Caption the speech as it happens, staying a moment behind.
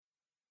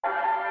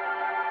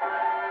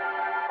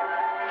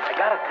I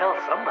gotta tell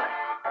somebody.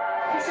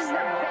 This is the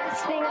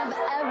best thing I've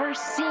ever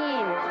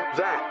seen.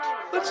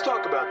 That. Let's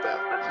talk about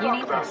that. You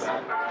need this.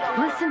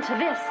 Listen to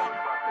this.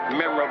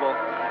 Memorable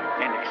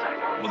and exciting.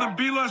 Well, then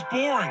be less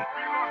boring.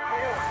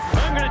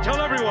 I'm going to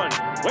tell everyone.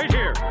 Wait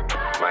here.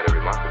 Mighty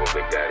remarkable,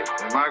 Big Daddy.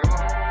 Remarkable.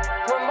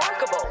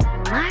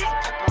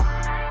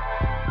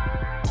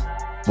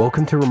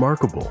 Welcome to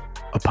Remarkable,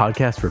 a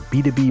podcast for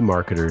B2B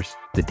marketers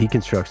that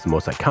deconstructs the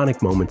most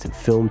iconic moments in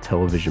film,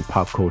 television,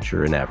 pop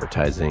culture, and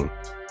advertising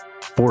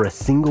for a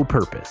single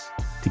purpose: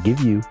 to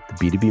give you, the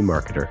B2B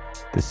marketer,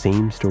 the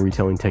same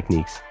storytelling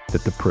techniques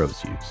that the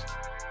pros use.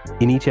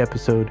 In each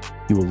episode,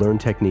 you will learn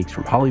techniques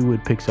from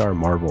Hollywood, Pixar,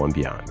 Marvel, and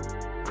beyond,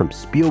 from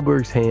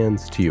Spielberg's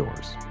hands to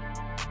yours,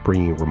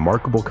 bringing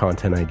remarkable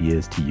content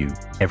ideas to you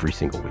every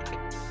single week.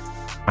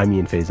 I'm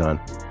Ian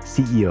Faison,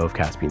 CEO of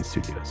Caspian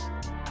Studios.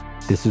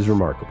 This is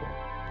Remarkable.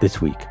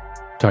 This week,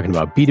 talking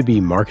about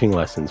B2B marketing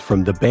lessons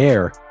from The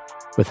Bear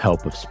with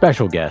help of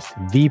special guest,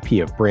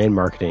 VP of Brand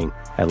Marketing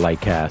at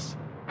Lightcast,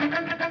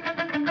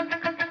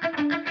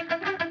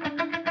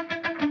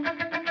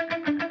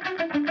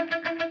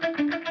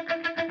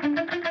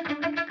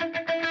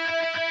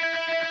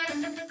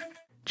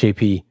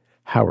 JP,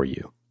 how are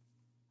you?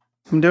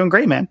 I'm doing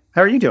great, man.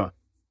 How are you doing?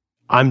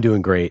 I'm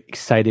doing great.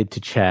 Excited to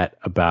chat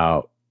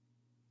about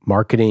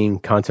marketing,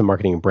 content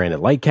marketing, and brand at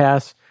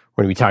Lightcast.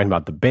 We're going to be talking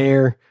about The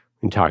Bear. We're going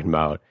to be talking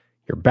about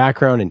your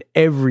background and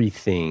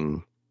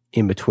everything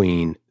in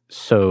between.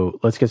 So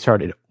let's get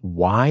started.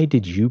 Why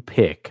did you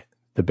pick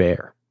The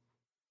Bear?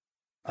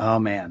 Oh,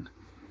 man.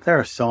 There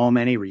are so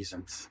many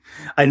reasons.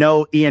 I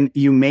know, Ian,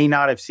 you may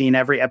not have seen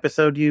every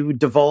episode you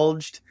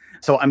divulged,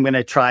 so I'm going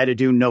to try to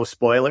do no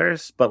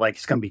spoilers, but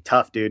it's going to be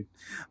tough, dude.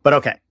 But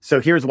okay, so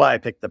here's why I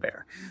picked The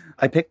Bear.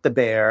 I picked The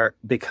Bear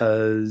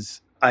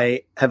because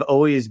I have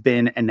always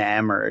been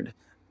enamored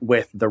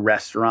with the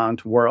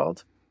restaurant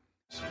world.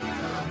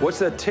 What's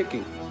that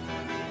ticking?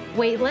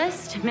 Wait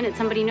list. The minute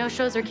somebody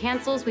no-shows or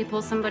cancels, we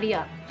pull somebody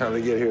up. How'd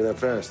they get here that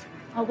fast?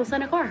 Oh, we'll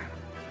send a car.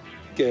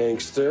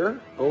 Gangster.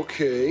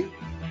 Okay.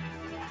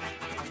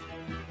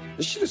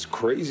 This shit is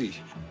crazy.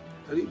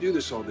 How do you do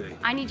this all day?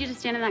 I need you to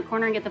stand in that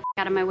corner and get the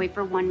out of my way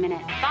for 1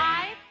 minute. 5.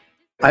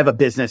 I have a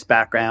business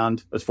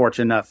background. I was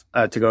fortunate enough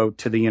to go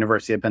to the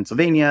University of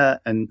Pennsylvania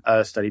and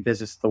study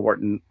business at the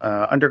Wharton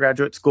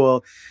undergraduate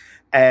school.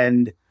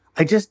 And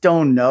I just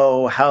don't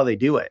know how they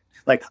do it.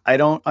 I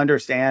don't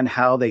understand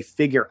how they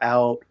figure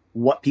out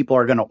what people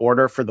are going to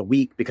order for the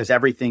week, because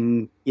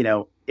everything,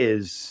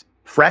 is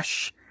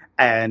fresh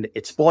and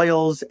it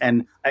spoils.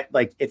 And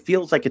it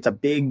feels like it's a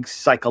big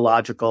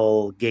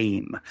psychological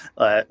game.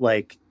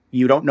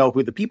 You don't know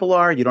who the people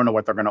are. You don't know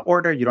what they're going to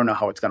order. You don't know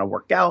how it's going to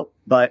work out.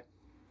 But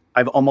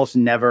I've almost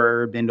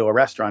never been to a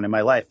restaurant in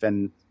my life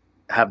and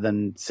have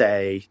them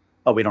say,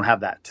 oh, we don't have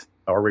that,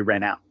 or we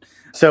ran out.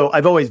 So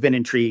I've always been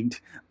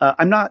intrigued.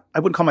 I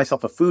wouldn't call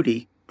myself a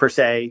foodie per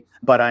se,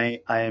 but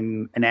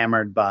I'm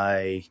enamored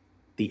by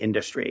the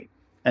industry.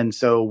 And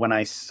so when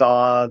I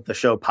saw the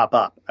show pop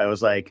up, I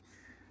was like,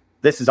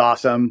 this is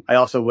awesome. I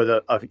also was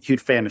a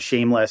huge fan of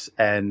Shameless.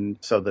 And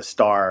so the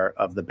star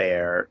of The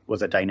Bear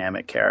was a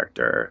dynamic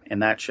character in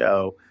that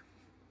show.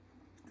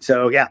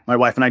 So yeah, my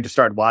wife and I just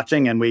started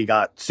watching and we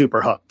got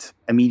super hooked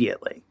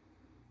immediately.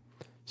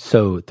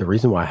 So the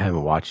reason why I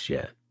haven't watched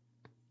yet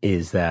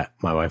is that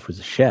my wife was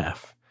a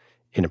chef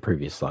in a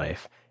previous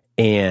life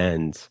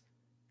and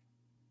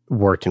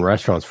worked in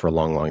restaurants for a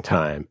long, long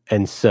time.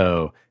 And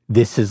so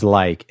this is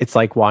it's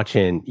like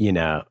watching,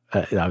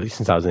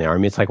 since I was in the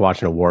Army, it's like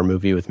watching a war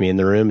movie with me in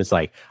the room. It's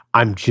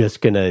I'm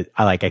just gonna,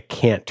 I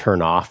can't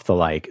turn off the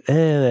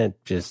that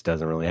just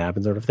doesn't really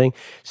happen sort of thing.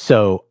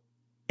 So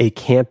it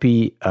can't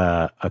be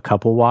a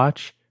couple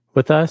watch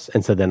with us.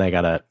 And so then I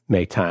gotta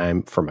make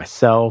time for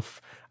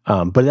myself.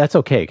 But that's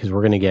okay, because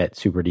we're gonna get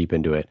super deep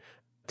into it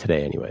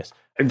today anyways.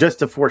 And just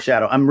to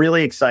foreshadow, I'm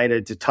really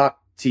excited to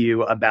talk to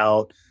you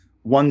about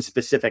one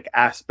specific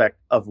aspect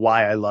of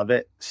why I love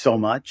it so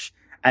much.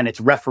 And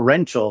it's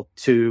referential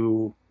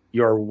to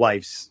your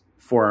wife's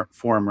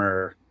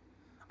former.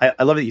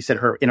 I love that you said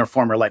in her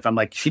former life. I'm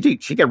like, she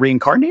get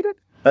reincarnated?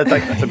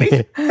 That's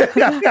amazing.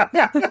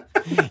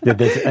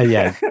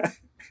 Yeah.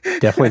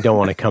 Definitely don't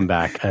want to come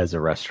back as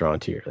a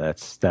restaurateur.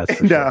 That's for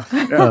sure.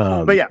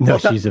 No. But yeah,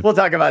 we'll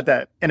talk about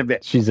that in a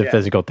bit. She's a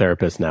physical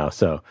therapist now,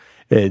 so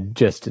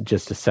just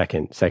a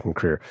second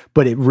career.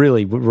 But it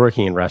really,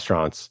 working in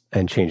restaurants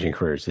and changing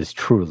careers is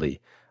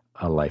truly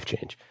a life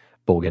change.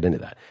 But we'll get into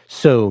that.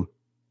 So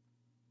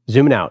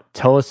zooming out,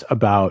 tell us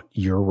about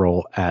your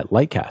role at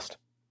Lightcast.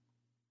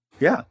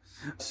 Yeah.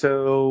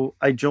 So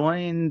I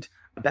joined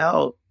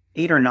about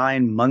 8 or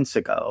 9 months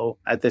ago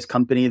at this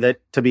company that,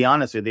 to be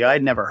honest with you,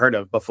 I'd never heard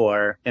of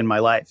before in my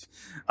life.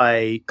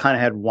 I kind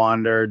of had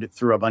wandered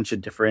through a bunch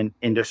of different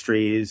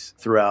industries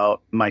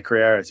throughout my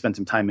career. I spent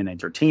some time in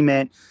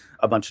entertainment,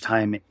 a bunch of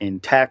time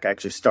in tech. I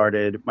actually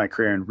started my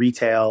career in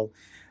retail,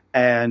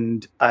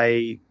 and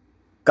I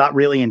got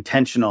really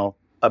intentional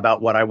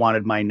about what I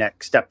wanted my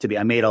next step to be.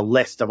 I made a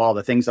list of all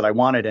the things that I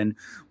wanted. And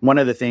one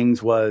of the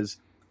things was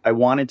I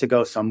wanted to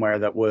go somewhere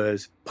that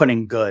was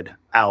putting good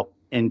out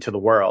into the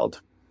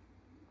world.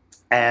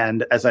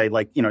 And as I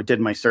did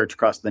my search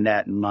across the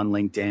net and on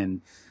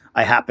LinkedIn,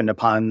 I happened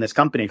upon this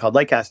company called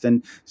Lightcast.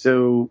 And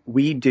so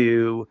we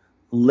do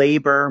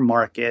labor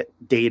market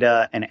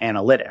data and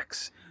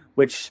analytics,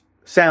 which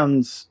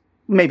sounds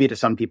maybe to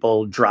some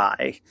people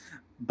dry.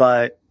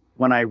 But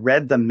when I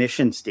read the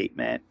mission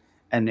statement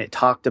and it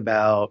talked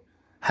about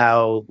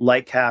how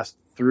Lightcast,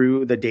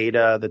 through the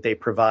data that they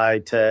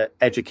provide to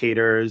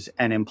educators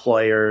and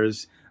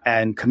employers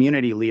and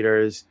community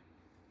leaders,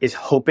 is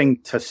hoping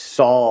to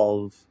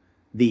solve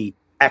the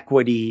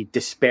equity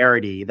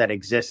disparity that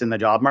exists in the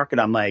job market,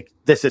 I'm like,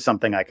 this is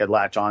something I could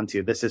latch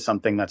onto. This is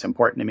something that's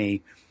important to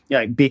me.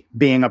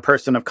 Being a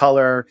person of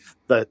color,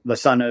 the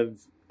son of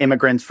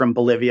immigrants from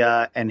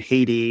Bolivia and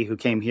Haiti who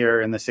came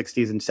here in the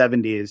 60s and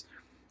 70s,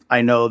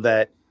 I know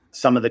that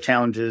some of the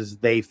challenges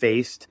they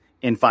faced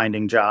in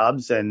finding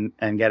jobs and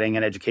getting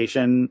an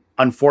education,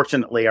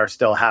 unfortunately, are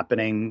still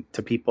happening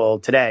to people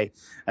today.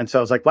 And so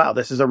I was like, wow,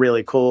 this is a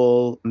really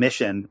cool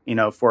mission,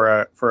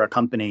 for a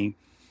company.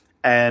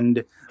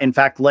 And in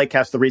fact,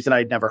 Lightcast, the reason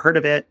I'd never heard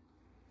of it,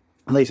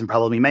 at least and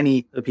probably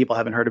many people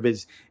haven't heard of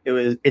it,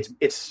 is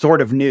it's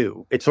sort of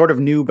new. It's sort of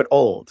new but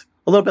old.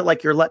 A little bit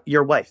like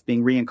your wife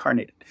being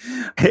reincarnated.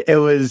 It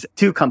was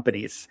two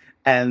companies,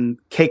 and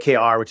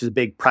KKR, which is a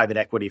big private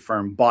equity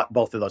firm, bought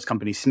both of those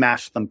companies,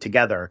 smashed them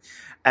together.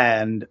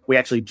 And we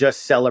actually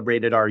just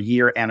celebrated our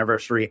year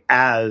anniversary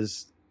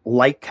as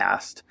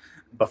Lightcast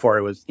before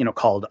it was,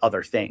 called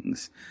other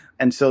things.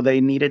 And so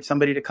they needed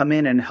somebody to come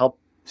in and help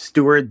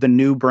steward the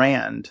new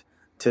brand,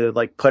 to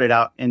put it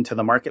out into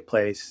the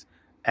marketplace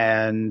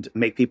and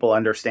make people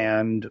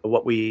understand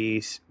what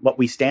we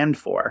stand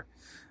for.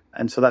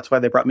 And so that's why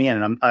they brought me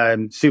in. And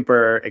I'm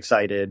super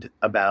excited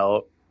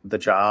about the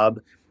job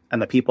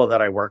and the people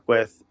that I work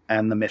with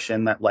and the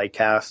mission that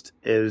Lightcast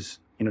is,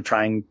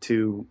 trying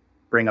to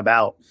bring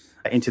about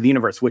into the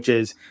universe, which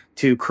is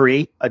to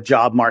create a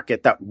job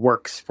market that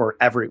works for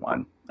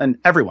everyone,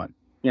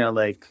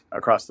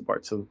 across the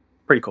board. So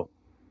pretty cool.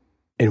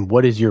 And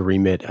what is your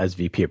remit as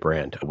VP of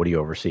brand? What do you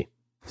oversee?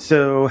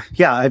 So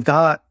yeah, I've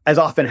got, as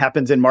often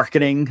happens in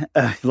marketing,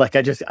 I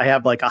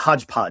have a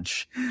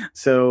hodgepodge.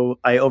 So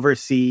I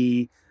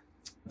oversee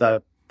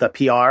the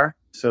PR,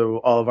 so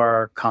all of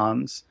our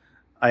comms.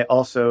 I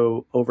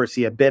also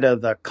oversee a bit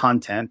of the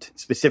content,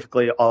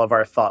 specifically all of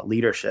our thought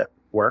leadership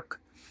work.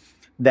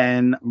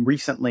 Then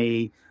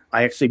recently,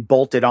 I actually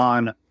bolted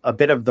on a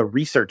bit of the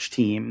research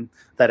team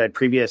that had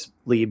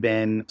previously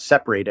been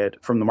separated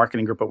from the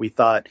marketing group, but we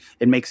thought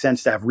it makes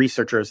sense to have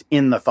researchers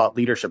in the thought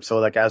leadership.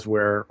 So as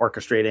we're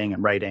orchestrating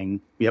and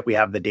writing, we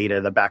have the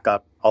data to back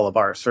up all of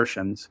our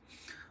assertions.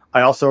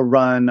 I also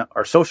run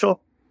our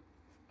social.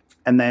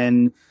 And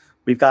then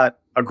we've got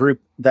a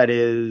group that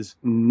is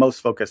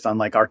most focused on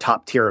our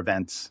top tier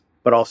events,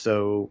 but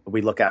also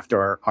we look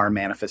after our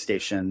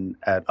manifestation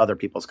at other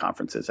people's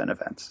conferences and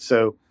events.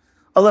 So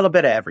a little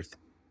bit of everything.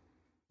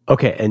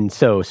 Okay. And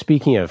so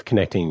speaking of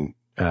connecting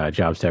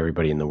jobs to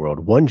everybody in the world,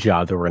 one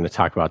job that we're going to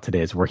talk about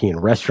today is working in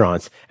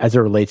restaurants as it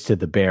relates to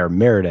The Bear.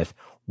 Meredith,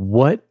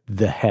 what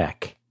the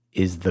heck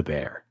is The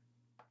Bear?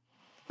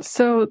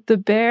 So The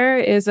Bear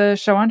is a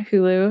show on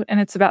Hulu,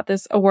 and it's about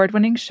this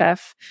award-winning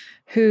chef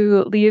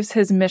who leaves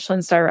his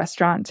Michelin star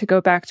restaurant to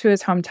go back to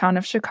his hometown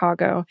of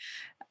Chicago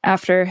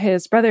after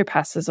his brother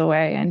passes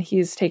away, and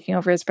he's taking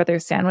over his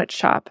brother's sandwich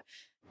shop.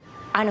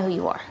 I know who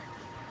you are.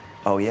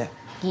 Oh, yeah?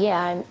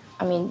 Yeah,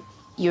 I mean,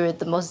 you're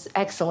the most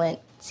excellent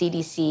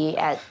CDC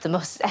at the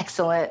most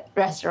excellent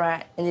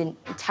restaurant in the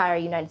entire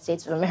United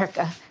States of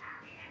America.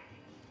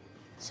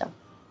 So,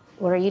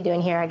 what are you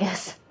doing here, I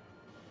guess?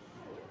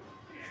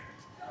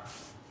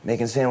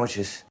 Making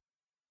sandwiches.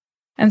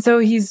 And so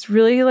he's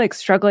really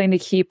struggling to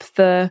keep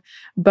the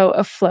boat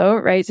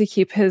afloat, right? To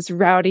keep his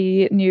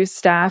rowdy new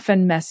staff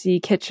and messy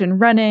kitchen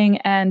running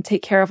and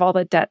take care of all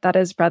the debt that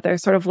his brother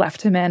sort of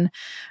left him in,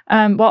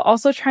 while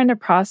also trying to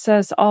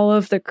process all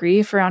of the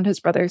grief around his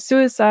brother's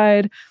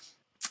suicide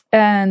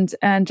and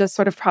just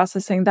sort of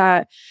processing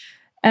that.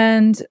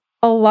 And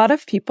a lot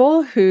of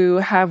people who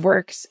have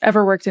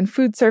ever worked in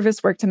food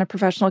service, worked in a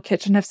professional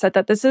kitchen, have said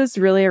that this is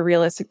really a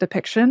realistic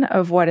depiction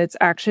of what it's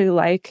actually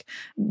like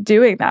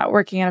doing that,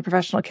 working in a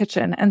professional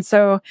kitchen. And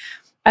so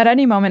at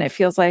any moment, it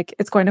feels like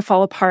it's going to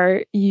fall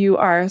apart. You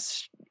are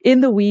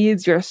in the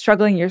weeds, you're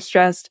struggling, you're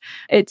stressed.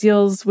 It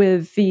deals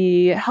with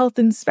the health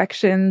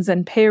inspections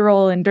and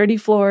payroll and dirty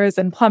floors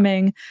and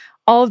plumbing,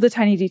 all of the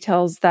tiny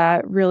details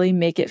that really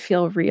make it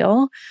feel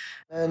real.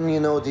 And,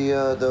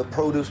 the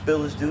produce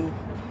bill is due,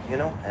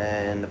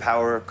 and the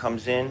power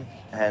comes in,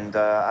 and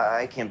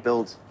I can't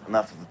build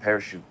enough of a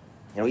parachute.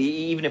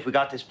 Even if we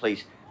got this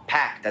place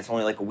packed, that's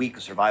only a week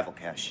of survival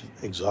cash.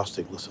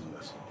 Exhausting. Listen to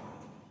this.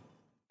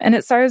 And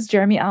it stars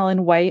Jeremy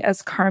Allen White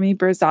as Carmi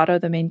Berzato,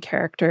 the main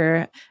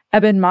character,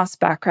 Eben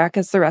Moss-Backrack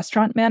as the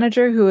restaurant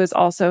manager, who is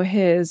also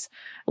his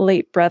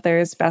late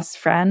brother's best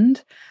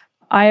friend,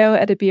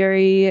 Ayo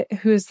Edebiri,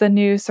 who's the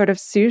new sort of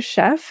sous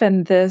chef,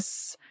 and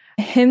this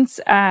hints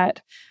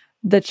at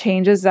the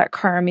changes that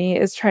Carmi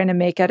is trying to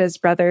make at his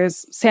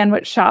brother's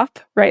sandwich shop,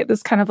 right?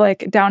 This kind of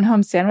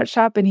down-home sandwich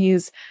shop, and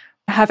he's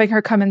having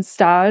her come and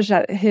stage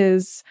at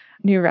his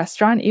new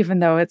restaurant, even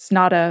though it's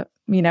not a,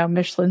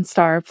 Michelin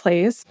star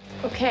place.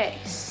 Okay,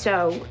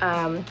 so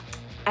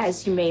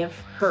as you may have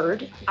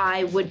heard, I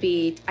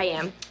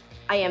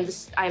am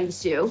the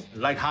Sue.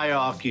 Like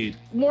hierarchy.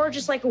 More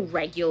just like a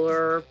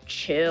regular,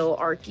 chill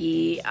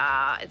archy.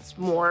 It's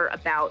more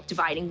about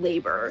dividing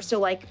labor. So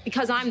like,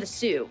 because I'm the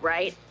Sue,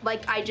 right?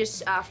 Like I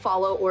just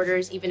follow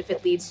orders, even if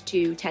it leads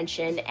to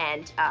tension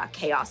and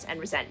chaos and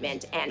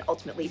resentment, and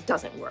ultimately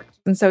doesn't work.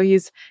 And so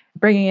he's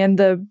bringing in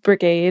the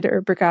brigade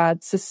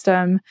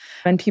system,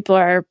 and people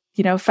are,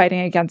 fighting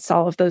against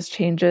all of those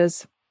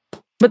changes.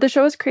 But the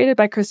show was created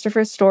by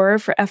Christopher Storer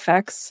for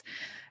FX.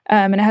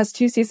 And it has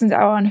 2 seasons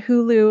out on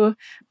Hulu.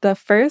 The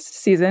first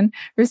season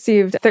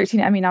received 13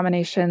 Emmy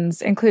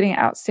nominations, including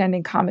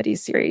Outstanding Comedy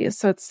Series.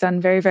 So it's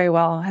done very, very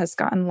well, has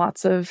gotten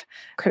lots of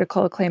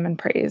critical acclaim and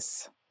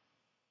praise.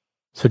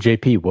 So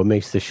JP, what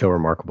makes this show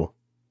remarkable?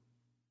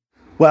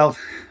 Well,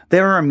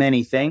 there are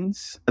many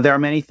things.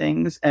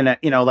 And,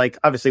 like,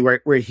 obviously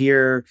we're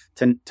here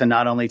to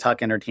not only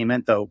talk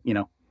entertainment, though,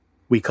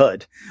 we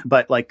could,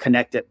 but like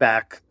connect it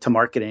back to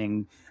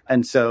marketing.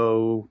 And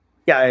so,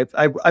 yeah,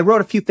 I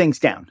wrote a few things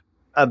down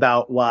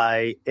about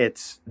why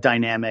it's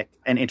dynamic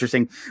and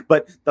interesting.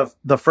 But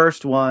the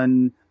first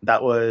one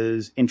that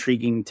was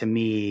intriguing to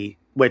me,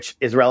 which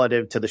is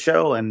relative to the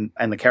show and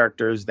the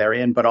characters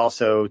therein, but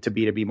also to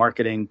B2B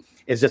marketing,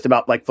 is just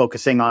about like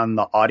focusing on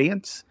the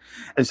audience.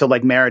 And so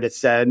like Meredith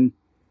said,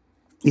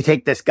 you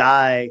take this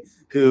guy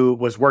who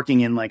was working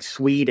in like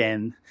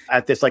Sweden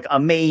at this like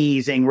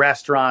amazing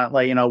restaurant,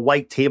 like,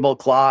 white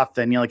tablecloth,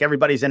 and, like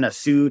everybody's in a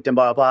suit and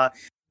blah, blah,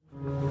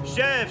 blah.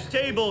 Chefs,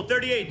 table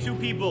 38, 2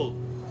 people.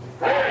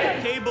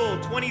 Hey. Table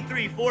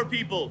 23, 4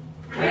 people.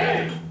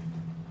 Hey.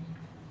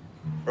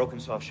 Broken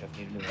sauce, chef.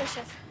 Need a new one. Yes,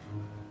 chef.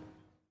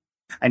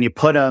 And you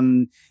put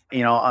him,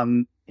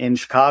 in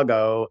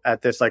Chicago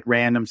at this like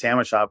random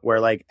sandwich shop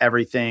where like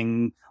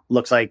everything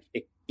looks like,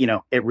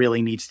 it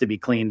really needs to be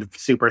cleaned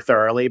super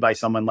thoroughly by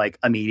someone like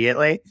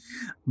immediately.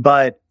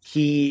 But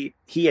he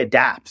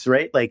adapts,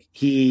 right? Like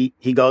he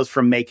goes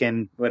from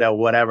making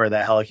whatever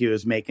the hell he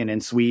was making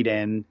in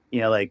Sweden,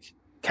 like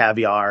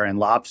caviar and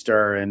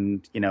lobster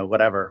and,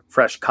 whatever,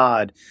 fresh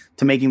cod,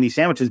 to making these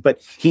sandwiches.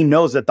 But he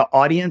knows that the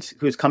audience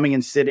who's coming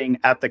and sitting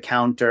at the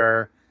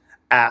counter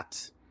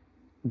at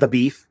the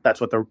Beef,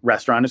 that's what the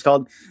restaurant is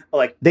called,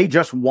 like they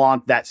just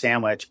want that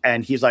sandwich.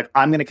 And he's like,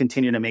 I'm going to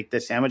continue to make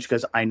this sandwich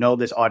because I know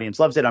this audience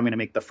loves it. I'm going to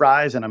make the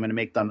fries and I'm going to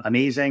make them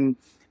amazing.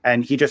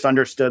 And he just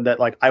understood that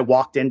like I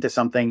walked into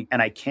something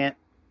and I can't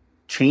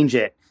change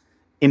it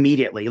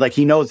immediately. Like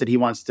he knows that he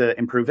wants to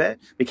improve it.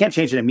 We can't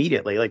change it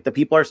immediately. Like the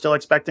people are still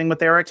expecting what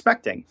they were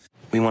expecting.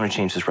 We want to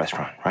change this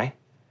restaurant, right?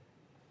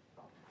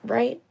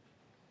 Right.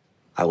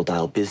 I will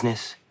dial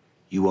business.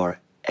 You are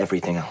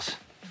everything else.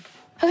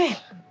 Okay.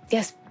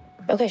 Yes.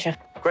 Okay, chef.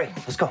 Great.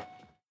 Let's go.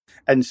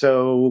 And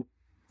so,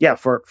 yeah,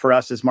 for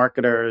us as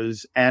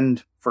marketers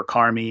and for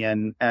Carmi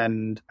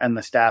and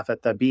the staff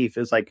at the Beef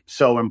is like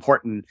so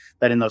important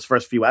that in those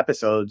first few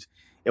episodes,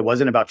 it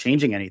wasn't about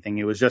changing anything.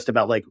 It was just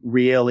about like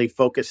really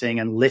focusing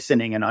and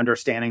listening and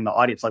understanding the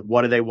audience. Like,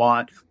 what do they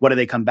want? What do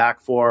they come back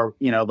for?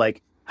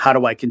 Like, how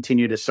do I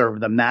continue to serve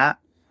them that?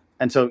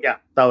 And so, yeah,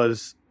 that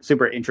was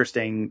super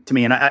interesting to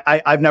me. And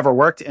I've never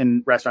worked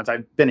in restaurants.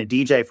 I've been a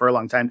DJ for a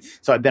long time.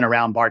 So I've been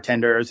around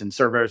bartenders and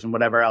servers and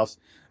whatever else.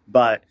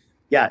 But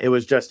yeah, it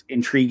was just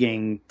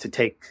intriguing to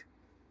take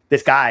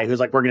this guy who's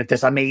like working at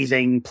this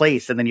amazing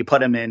place, and then you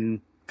put him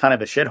in kind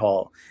of a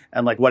shithole.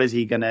 And like, what is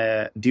he going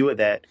to do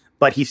with it?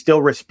 But he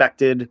still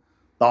respected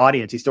the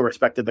audience. He still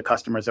respected the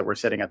customers that were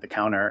sitting at the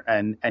counter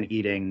and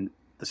eating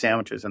the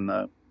sandwiches and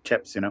the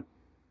chips,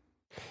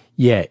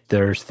 Yeah,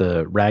 there's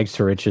the rags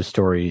to riches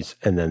stories,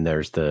 and then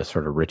there's the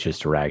sort of riches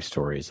to rags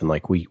stories. And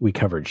like we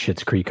covered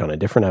Schitt's Creek on a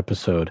different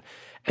episode,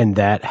 and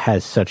that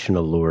has such an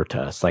allure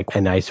to us. Like,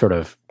 and I sort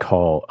of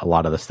call a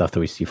lot of the stuff that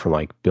we see from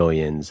like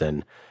Billions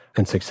and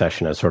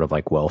Succession as sort of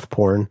like wealth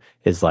porn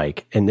is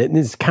like, and it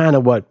is kind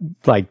of what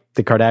like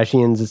the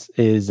Kardashians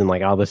is and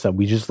like all this stuff.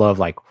 We just love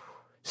like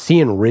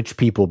seeing rich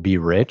people be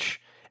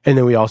rich, and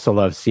then we also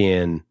love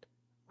seeing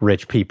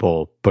rich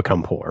people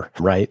become poor,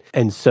 right?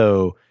 And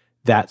so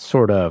that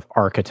sort of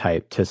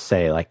archetype to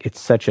say, like, it's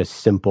such a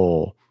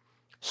simple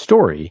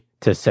story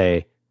to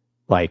say,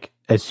 like,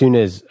 as soon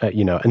as,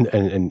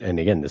 and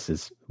again, this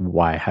is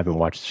why I haven't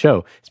watched the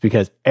show. It's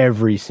because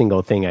every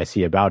single thing I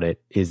see about it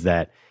is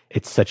that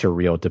it's such a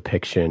real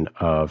depiction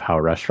of how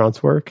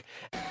restaurants work.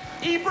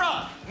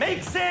 Ibra,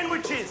 make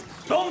sandwiches.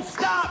 Don't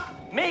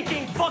stop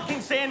making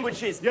fucking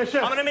sandwiches. Yes,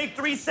 chef. I'm going to make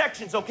 3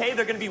 sections, okay?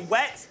 They're going to be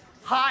wet,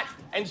 hot,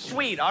 and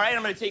sweet, all right?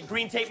 I'm going to take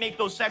green tape, make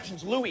those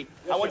sections. Louis,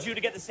 I want you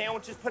to get the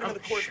sandwiches, put them in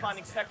the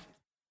corresponding section.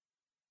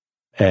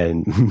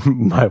 And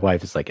my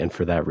wife is like, and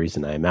for that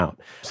reason, I'm out.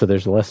 So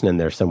there's a lesson in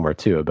there somewhere,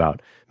 too,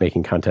 about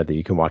making content that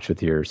you can watch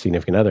with your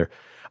significant other.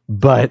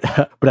 But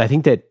I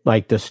think that,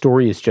 like, the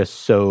story is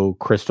just so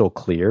crystal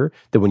clear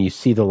that when you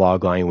see the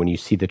log line, when you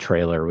see the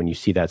trailer, when you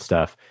see that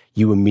stuff,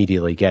 you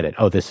immediately get it.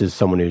 Oh, this is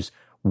someone who's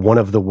one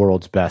of the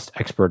world's best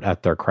expert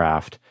at their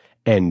craft,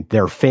 and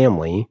their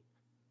family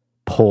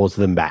pulls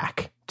them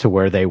back to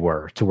where they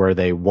were, to where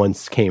they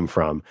once came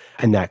from.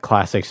 And that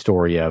classic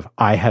story of,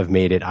 I have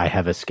made it, I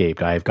have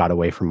escaped, I have got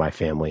away from my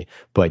family,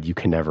 but you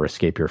can never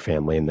escape your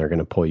family and they're going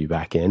to pull you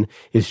back in,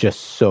 is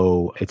just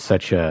so, it's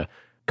such a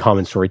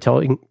common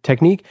storytelling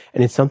technique.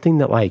 And it's something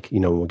that, like, you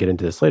know, we'll get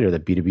into this later,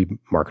 that B2B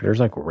marketers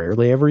like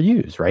rarely ever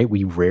use, right?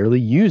 We rarely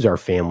use our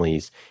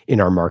families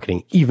in our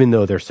marketing, even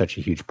though they're such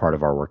a huge part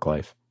of our work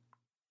life.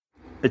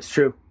 It's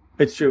true.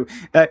 It's true.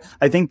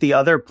 I think the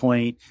other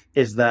point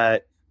is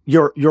that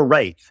you're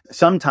right.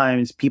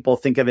 Sometimes people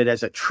think of it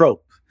as a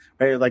trope,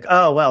 right? Like,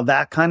 oh, well,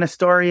 that kind of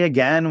story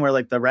again, where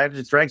like the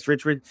rags,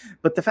 rich.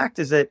 But the fact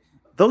is that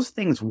those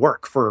things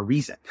work for a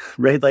reason,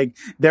 right? Like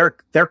they're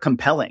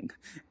compelling.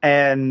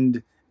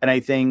 And I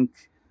think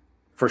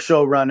for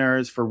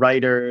showrunners, for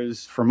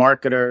writers, for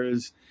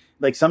marketers,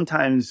 like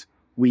sometimes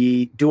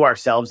we do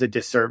ourselves a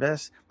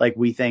disservice. Like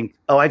we think,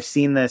 oh, I've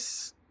seen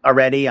this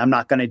already, I'm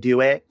not going to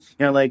do it.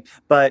 You know, like,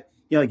 but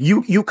you know,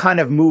 like you kind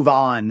of move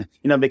on,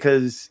 you know,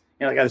 because,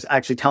 you know, like I was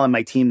actually telling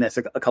my team this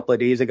a couple of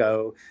days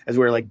ago as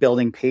we were like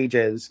building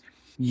pages.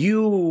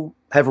 You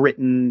have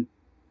written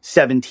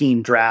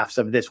 17 drafts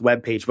of this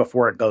web page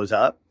before it goes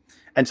up.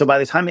 And so by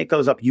the time it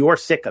goes up, you're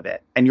sick of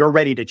it and you're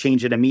ready to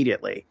change it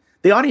immediately.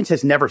 The audience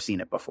has never seen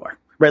it before,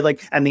 right?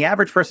 Like, and the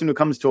average person who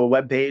comes to a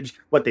web page,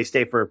 they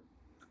stay for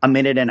a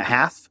minute and a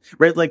half,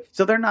 right? Like,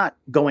 so they're not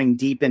going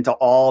deep into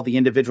all the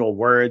individual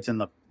words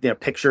and the, you know,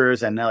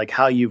 pictures and like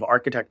how you've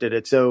architected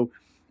it. So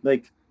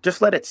like,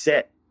 just let it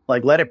sit,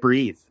 like, let it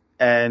breathe,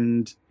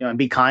 and, you know, and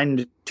be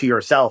kind to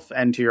yourself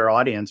and to your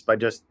audience by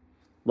just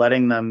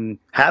letting them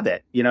have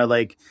it. You know,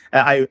 like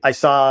I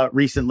saw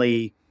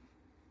recently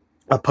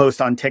a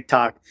post on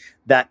TikTok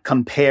that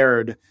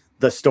compared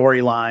the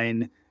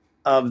storyline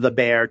of The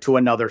Bear to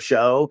another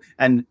show,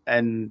 and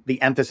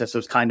the emphasis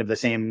was kind of the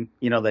same,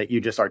 you know, that you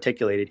just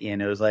articulated,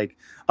 Ian. It was like,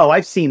 oh,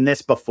 I've seen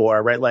this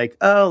before, right? Like,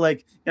 oh,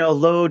 like, you know, a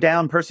low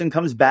down person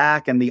comes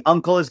back and the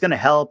uncle is going to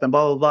help and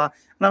blah, blah, blah.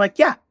 And I'm like,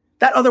 yeah,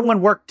 that other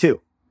one worked too.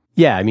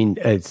 Yeah, I mean,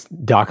 it's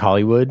Doc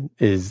Hollywood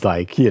is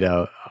like, you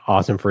know,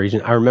 awesome for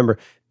Asian. I remember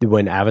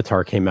when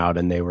Avatar came out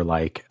and they're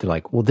like,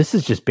 well, this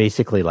is just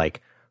basically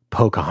like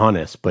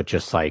Pocahontas, but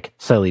just like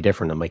slightly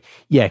different. I'm like,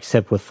 yeah,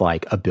 except with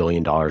like $1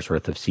 billion worth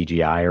of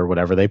CGI or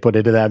whatever they put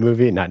into that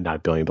movie. Not a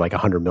billion, but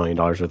like $100 million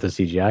worth of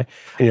CGI.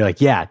 And you're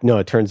like, yeah, no,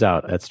 it turns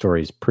out that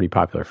story is pretty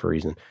popular for a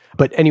reason.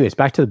 But anyways,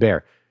 back to The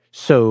Bear.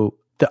 So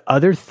the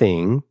other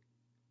thing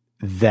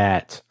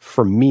that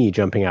for me,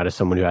 jumping out as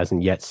someone who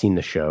hasn't yet seen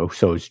the show,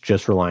 so it's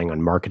just relying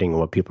on marketing and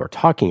what people are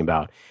talking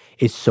about,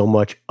 is so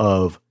much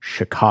of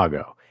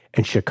Chicago.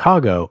 And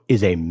Chicago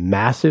is a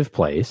massive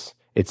place.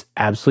 It's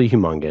absolutely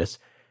humongous.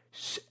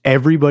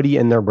 Everybody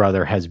and their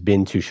brother has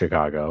been to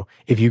Chicago.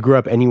 If you grew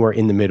up anywhere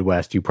in the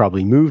Midwest, you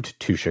probably moved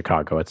to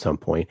Chicago at some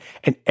point,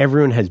 and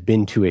everyone has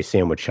been to a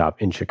sandwich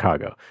shop in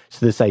Chicago.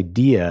 So this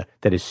idea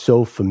that is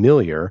so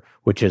familiar,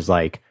 which is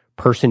like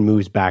person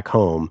moves back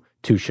home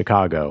to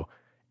Chicago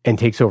and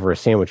takes over a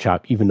sandwich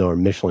shop, even though a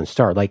Michelin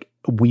star, like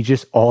we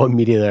just all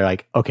immediately are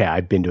like, okay,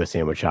 I've been to a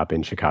sandwich shop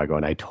in Chicago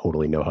and I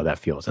totally know how that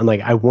feels. And like,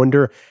 I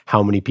wonder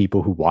how many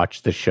people who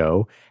watch the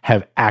show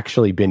have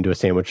actually been to a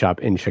sandwich shop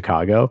in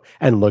Chicago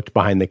and looked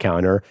behind the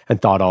counter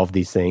and thought all of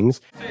these things.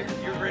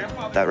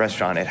 That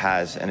restaurant, it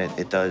has, and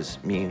it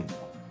does mean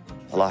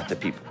a lot to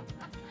people.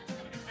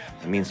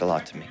 It means a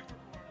lot to me.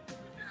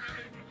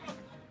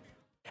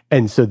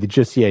 And so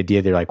just the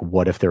idea, they're like,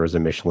 what if there was a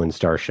Michelin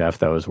star chef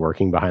that was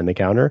working behind the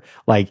counter?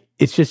 Like,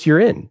 it's just, you're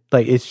in.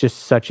 Like, it's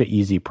just such an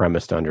easy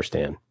premise to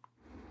understand.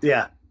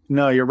 Yeah,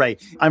 no, you're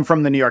right. I'm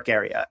from the New York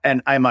area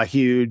and I'm a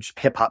huge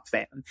hip hop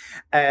fan.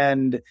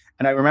 And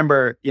I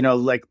remember,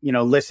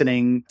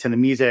 listening to the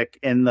music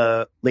in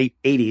the late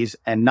 80s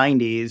and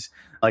 90s,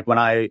 like when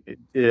I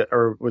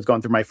was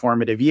going through my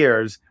formative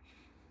years.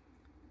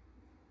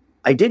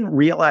 I didn't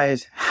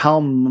realize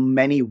how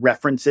many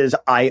references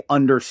I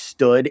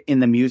understood in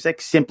the music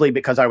simply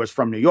because I was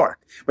from New York.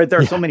 Right? There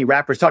are so many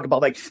rappers talk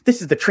about like,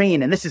 this is the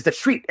train and this is the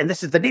street and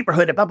this is the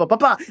neighborhood and blah, blah, blah,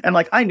 blah. And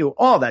like, I knew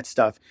all that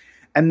stuff.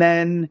 And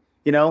then,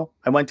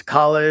 I went to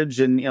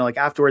college and, like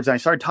afterwards I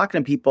started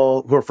talking to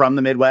people who are from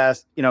the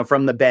Midwest,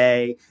 from the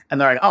Bay.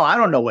 And they're like, oh, I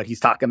don't know what he's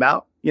talking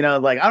about.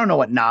 Like, I don't know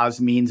what Nas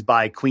means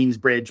by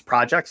Queensbridge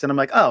projects. And I'm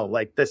like, oh,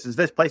 like this is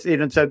this place.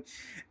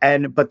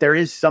 But there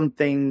is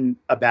something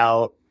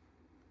about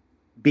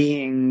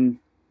being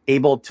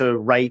able to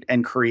write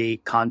and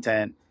create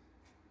content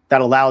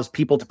that allows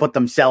people to put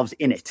themselves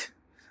in it.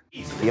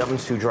 The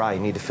oven's too dry.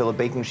 You need to fill a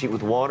baking sheet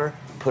with water,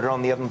 put it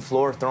on the oven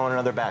floor, throw in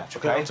another batch,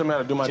 okay? What's the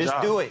matter? Do my job.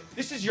 Just do it.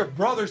 This is your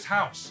brother's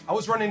house. I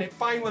was running it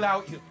fine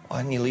without you.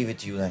 Why didn't you leave it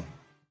to you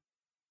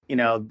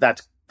then?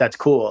 That's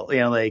cool.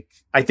 Like,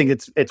 I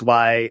think it's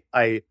why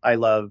I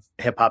love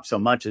hip hop so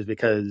much, is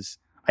because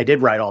I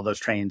did ride all those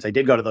trains. I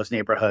did go to those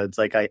neighborhoods.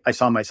 Like, I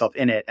saw myself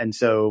in it. And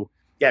so,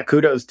 yeah,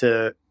 kudos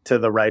to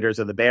the writers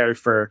of The Bear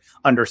for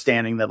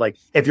understanding that, like,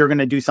 if you're going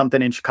to do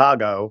something in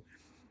Chicago,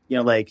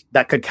 like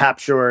that could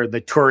capture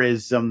the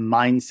tourism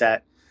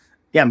mindset.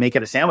 Yeah, make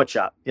it a sandwich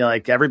shop.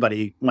 Like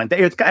everybody went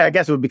there. I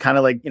guess it would be kind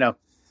of like,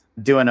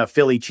 doing a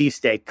Philly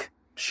cheesesteak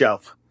show.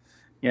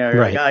 You know,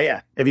 you're Right. like, oh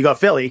yeah, if you go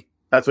Philly,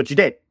 that's what you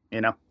did,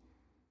 you know?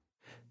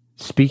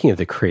 Speaking of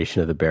the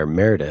creation of the bear,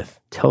 Meredith,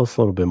 tell us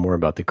a little bit more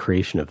about the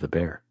creation of the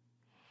bear.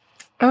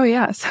 Oh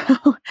yeah.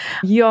 So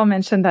you all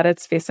mentioned that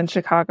it's based in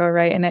Chicago,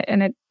 right?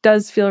 And it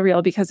does feel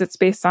real because it's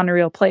based on a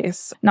real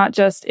place, not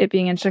just it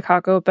being in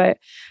Chicago, but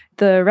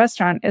the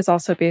restaurant is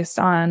also based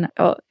on,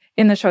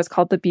 in the show, it's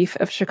called The Beef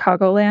of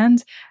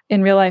Chicagoland.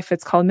 In real life,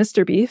 it's called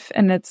Mr. Beef,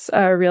 and it's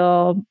a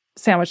real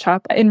sandwich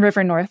shop in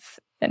River North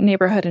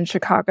neighborhood in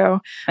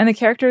Chicago. And the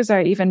characters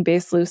are even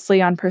based loosely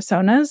on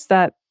personas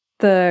that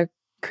the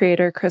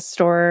creator, Chris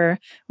Storer,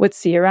 would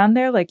see around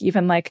there. Like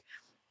even like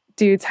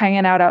dudes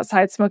hanging out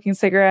outside smoking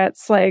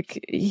cigarettes.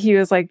 Like he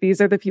was like,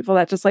 these are the people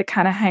that just like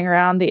kind of hang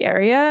around the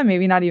area,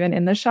 maybe not even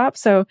in the shop.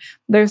 So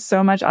there's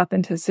so much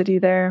authenticity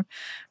there.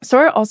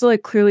 Storer also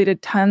like clearly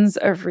did tons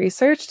of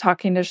research,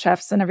 talking to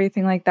chefs and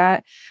everything like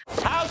that.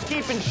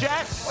 Housekeeping,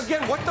 chef.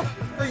 Again, what the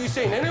are you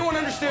saying? Anyone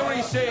understand what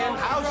he's saying?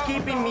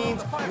 Housekeeping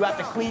means you have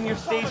to clean your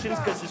stations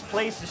because this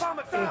place is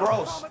fucking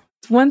gross.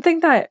 One thing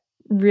that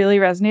really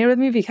resonated with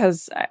me,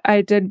 because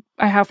I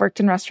have worked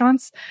in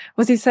restaurants,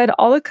 was he said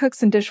all the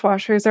cooks and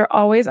dishwashers are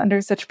always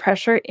under such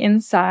pressure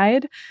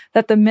inside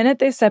that the minute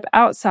they step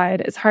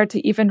outside, it's hard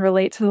to even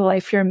relate to the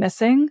life you're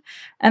missing.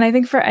 And I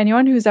think for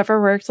anyone who's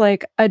ever worked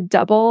like a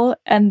double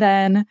and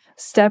then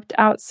stepped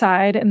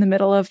outside in the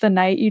middle of the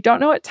night, you don't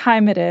know what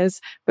time it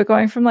is, but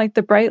going from like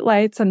the bright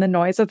lights and the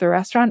noise of the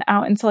restaurant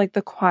out into like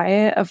the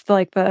quiet of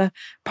the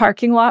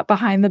parking lot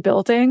behind the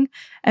building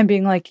and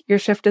being like, your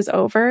shift is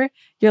over.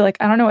 You're like,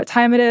 I don't know what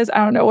time it is. I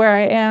don't know where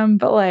I am,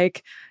 but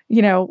like,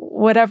 you know,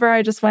 whatever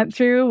I just went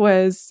through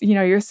was, you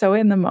know, you're so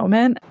in the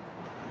moment.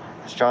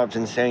 This job's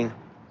insane.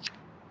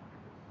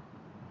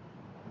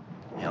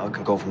 You know, it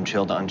can go from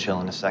chill to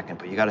unchill in a second,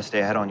 but you got to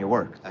stay ahead on your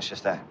work. That's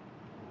just that.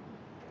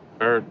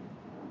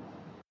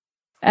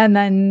 And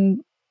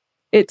then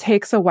it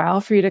takes a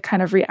while for you to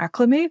kind of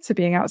reacclimate to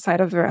being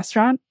outside of the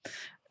restaurant.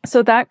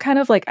 So that kind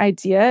of like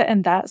idea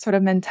and that sort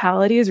of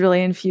mentality is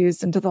really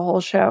infused into the whole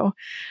show.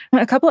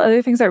 A couple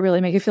other things that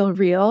really make it feel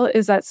real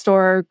is that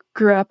Storer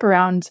grew up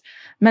around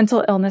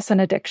mental illness and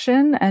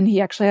addiction. And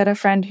he actually had a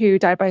friend who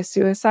died by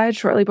suicide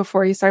shortly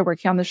before he started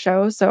working on the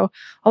show. So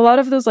a lot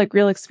of those like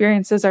real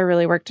experiences are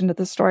really worked into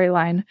the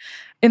storyline.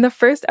 In the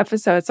first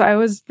episode, so I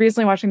was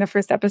recently watching the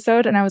first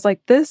episode and I was like,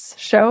 this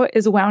show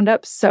is wound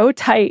up so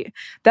tight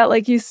that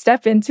like you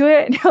step into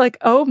it and you're like,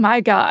 oh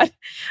my God,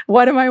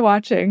 what am I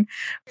watching?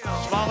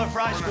 Smaller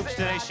fry scoops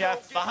today,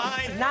 chef.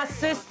 Behind. Not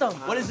system.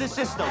 What is this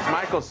system?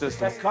 Michael's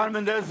system. That's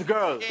Carmen, there's the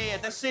girl. Yeah,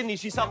 that's Sydney.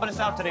 She's helping us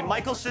out today.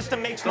 Michael's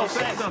system makes no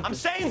sense. I'm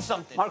saying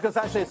something. Marcus,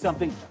 I say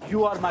something.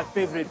 You are my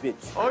favorite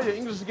bitch. Oh, your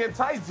English is getting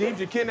tight, Zeebs.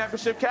 You kidnapping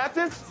ship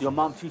captains? Your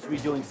mom teach me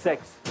doing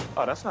sex.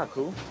 Oh, that's not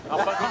cool.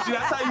 I'm fucking with you.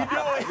 That's how you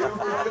do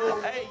it.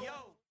 Hey, yo.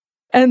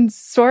 And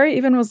Story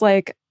even was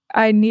like,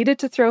 I needed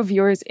to throw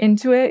viewers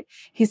into it.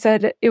 He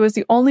said it was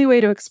the only way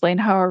to explain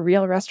how a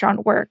real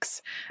restaurant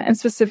works. And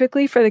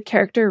specifically for the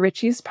character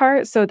Richie's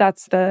part. So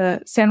that's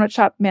the sandwich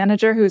shop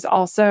manager who's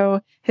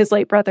also his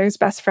late brother's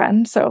best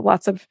friend. So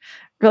lots of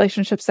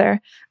relationships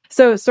there.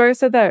 So Story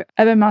said that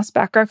Eben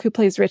Moss-Bachrach, who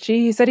plays Richie,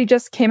 he said he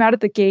just came out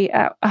of the gate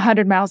at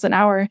 100 miles an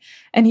hour.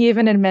 And he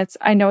even admits,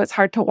 I know it's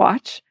hard to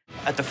watch.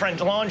 At the French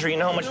Laundry, you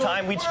know how much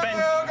time we'd spend?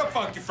 Go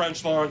fuck your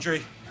French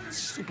Laundry.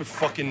 Stupid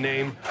fucking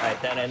name. All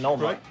right, then and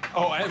Noma. Right?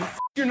 Oh, and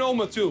your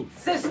Noma too.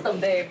 System,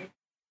 babe.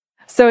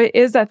 So it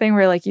is that thing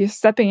where like you're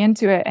stepping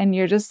into it and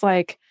you're just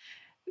like,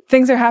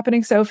 things are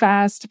happening so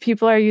fast.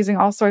 People are using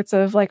all sorts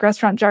of like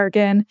restaurant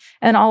jargon.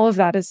 And all of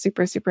that is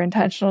super, super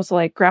intentional to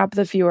like grab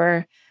the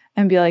viewer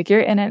and be like,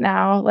 you're in it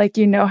now. Like,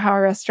 you know how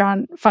a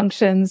restaurant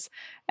functions.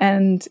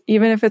 And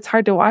even if it's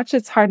hard to watch,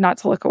 it's hard not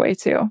to look away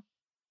too.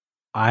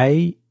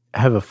 I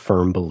have a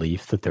firm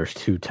belief that there's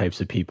two types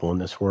of people in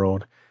this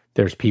world.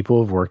 There's people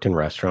who've worked in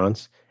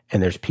restaurants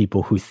and there's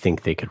people who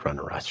think they could run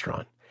a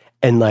restaurant.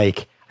 And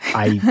like,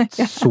 I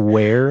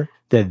swear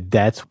that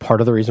that's part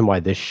of the reason why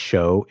this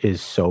show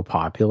is so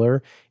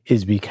popular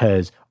is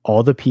because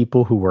all the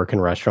people who work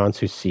in restaurants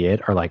who see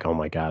it are like, oh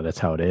my God, that's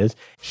how it is.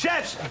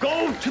 Chefs,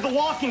 go to the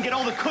walk and get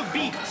all the cooked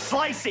beef.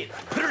 Slice it.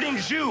 Put it in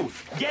jus.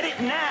 Get it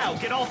now.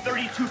 Get all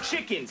 32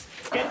 chickens.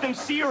 Get them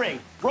searing,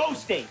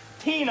 roasting,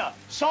 tina,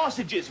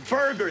 sausages,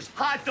 burgers,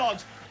 hot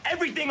dogs.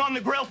 Everything on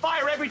the grill,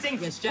 fire everything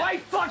right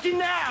fucking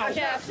now.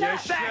 Yes,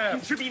 Yes, chef.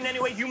 Contribute in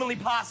any way humanly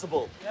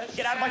possible.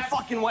 Get out of my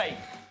fucking way.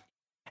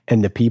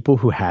 And the people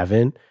who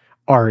haven't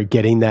are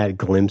getting that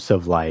glimpse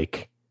of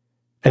like,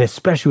 and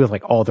especially with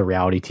like all the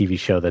reality TV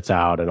show that's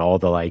out and all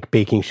the like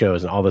baking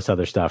shows and all this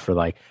other stuff are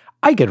like,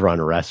 I could run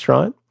a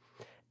restaurant.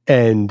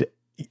 And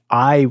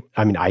I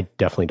mean, I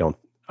definitely don't,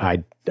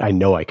 I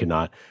know I could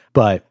not,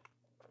 but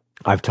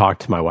I've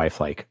talked to my wife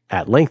like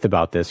at length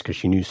about this because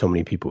she knew so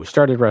many people who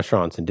started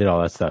restaurants and did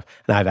all that stuff.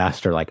 And I've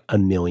asked her like a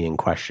million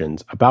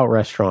questions about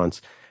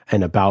restaurants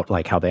and about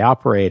like how they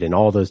operate and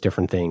all those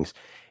different things.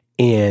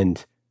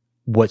 And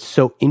what's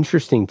so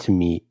interesting to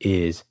me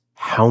is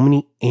how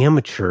many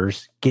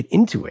amateurs get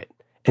into it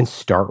and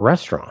start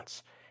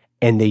restaurants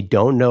and they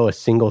don't know a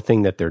single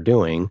thing that they're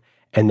doing.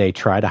 and they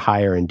try to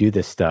hire and do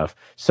this stuff.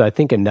 So I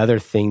think another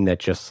thing that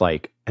just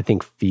like, I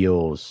think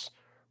feels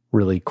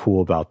really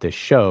cool about this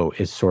show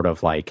is sort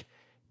of like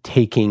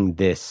taking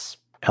this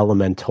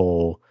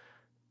elemental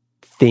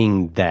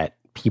thing that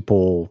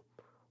people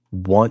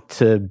want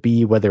to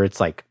be, whether it's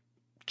like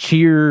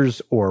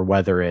Cheers or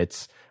whether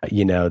it's,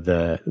 you know,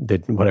 the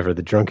whatever,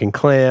 the Drunken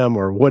Clam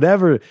or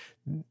whatever,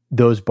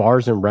 those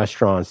bars and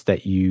restaurants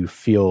that you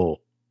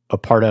feel a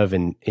part of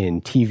in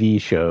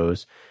TV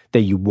shows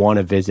that you want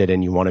to visit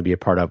and you want to be a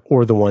part of,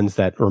 or the ones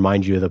that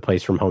remind you of the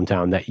place from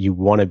hometown that you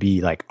want to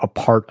be like a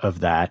part of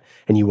that,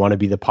 and you want to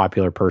be the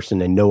popular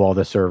person and know all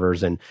the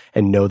servers and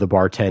know the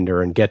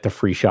bartender and get the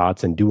free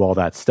shots and do all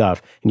that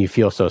stuff, and you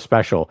feel so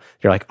special.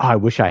 You're like, oh, I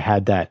wish I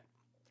had that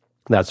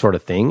sort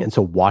of thing. And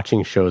so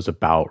watching shows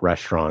about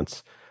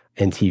restaurants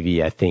and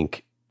TV, I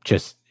think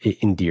just it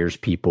endears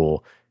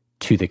people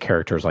to the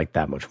characters like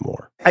that much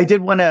more.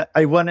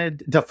 I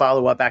wanted to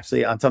follow up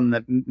actually on something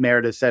that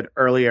Meredith said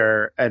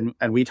earlier, and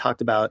we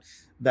talked about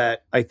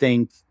that. I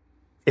think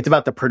it's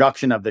about the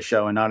production of the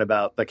show and not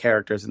about the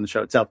characters in the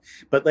show itself.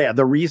 But yeah,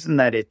 the reason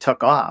that it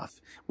took off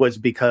was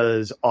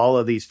because all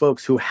of these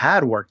folks who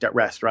had worked at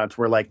restaurants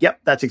were like, yep,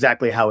 that's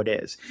exactly how it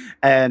is.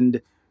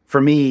 And for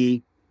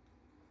me,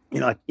 you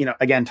know,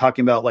 again,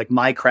 talking about like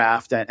my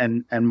craft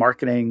and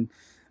marketing,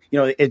 you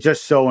know, it's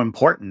just so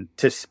important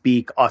to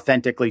speak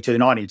authentically to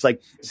an audience.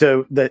 Like,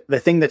 so the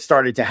thing that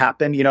started to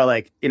happen, you know,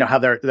 like, you know, how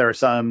there are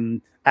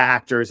some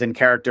actors and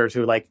characters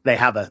who like, they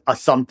have a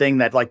something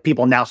that like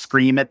people now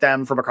scream at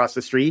them from across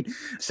the street.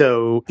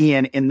 So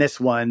Ian, in this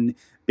one,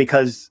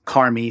 because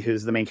Carmi,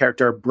 who's the main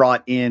character,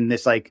 brought in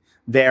this like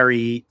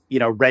very, you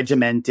know,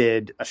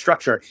 regimented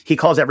structure, he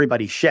calls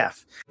everybody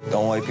chef.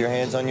 Don't wipe your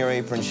hands on your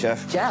apron,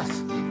 chef. Chef.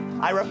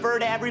 I refer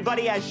to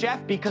everybody as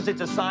chef because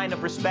it's a sign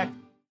of respect.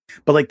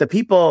 But like the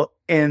people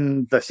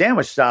in the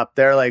sandwich shop,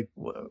 they're like,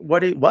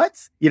 what?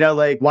 You know,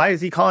 like, why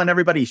is he calling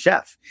everybody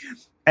chef?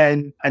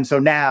 And so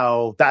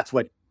now that's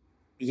what,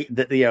 you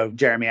know,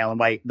 Jeremy Allen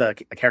White, the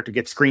character,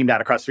 gets screamed at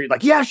across the street,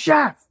 like, yeah,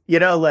 chef, you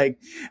know, like,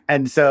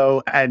 and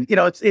you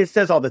know, it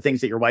says all the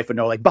things that your wife would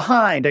know, like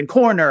behind and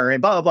corner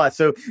and blah, blah, blah.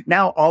 So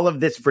now all of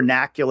this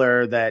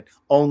vernacular that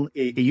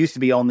it used to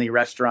be only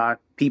restaurant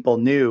people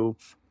knew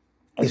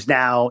is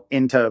now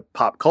into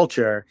pop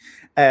culture.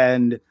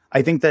 And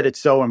I think that it's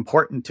so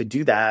important to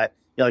do that,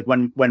 you know,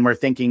 like when we're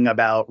thinking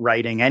about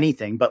writing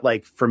anything. But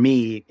like for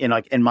me,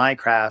 in my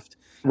craft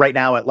right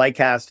now at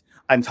Lightcast,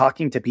 I'm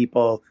talking to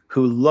people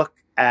who look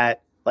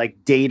at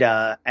like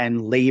data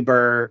and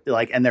labor,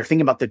 like, and they're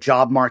thinking about the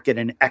job market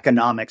and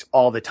economics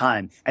all the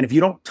time. And if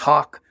you don't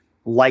talk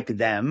like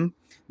them,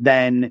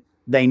 then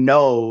they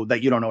know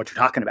that you don't know what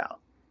you're talking about,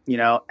 you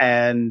know?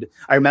 And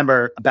I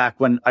remember back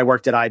when I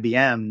worked at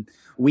IBM,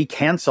 we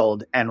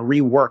canceled and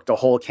reworked a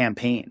whole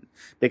campaign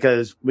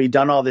because we'd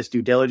done all this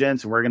due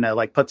diligence and we're going to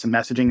like put some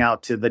messaging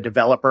out to the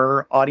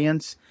developer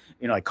audience,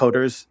 you know, like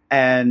coders.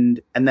 And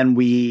then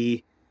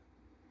we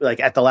like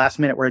at the last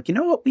minute, we're like, you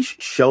know what, we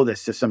should show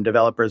this to some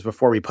developers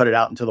before we put it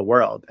out into the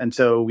world. And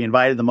so we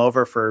invited them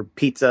over for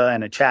pizza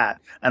and a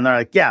chat. And they're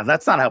like, yeah,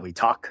 that's not how we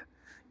talk.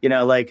 You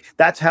know, like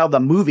that's how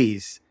the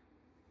movies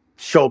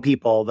show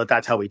people that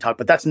that's how we talk,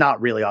 but that's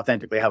not really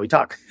authentically how we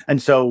talk.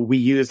 And so we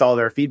used all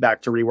their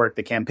feedback to rework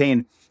the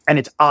campaign. And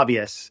it's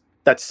obvious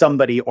that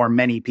somebody or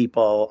many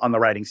people on the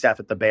writing staff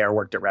at the Bear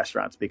worked at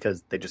restaurants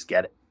because they just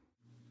get it.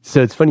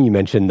 So it's funny you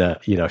mentioned the,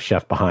 you know,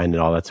 chef behind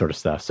and all that sort of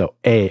stuff. So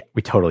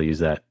we totally use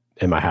that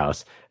in my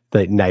house,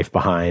 the knife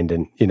behind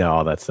and, you know,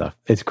 all that stuff.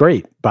 It's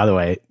great, by the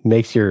way. It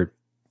makes your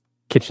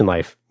kitchen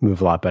life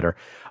move a lot better.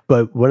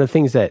 But one of the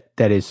things that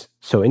is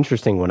so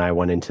interesting when I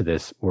went into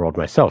this world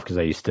myself, because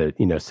I used to,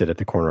 you know, sit at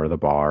the corner of the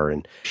bar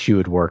and she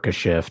would work a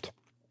shift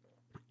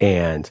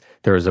and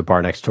there was a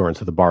bar next door and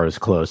so the bar was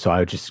closed. So I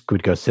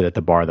would go sit at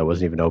the bar that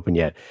wasn't even open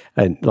yet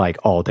and like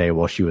all day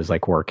while she was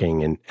like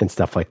working and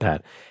stuff like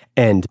that.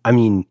 And I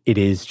mean, it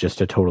is just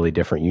a totally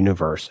different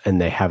universe and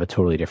they have a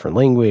totally different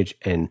language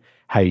and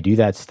how you do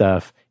that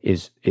stuff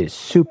is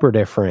super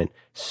different.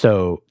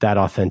 So that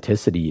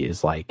authenticity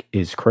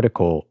is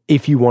critical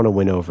if you want to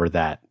win over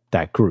that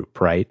group,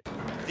 right?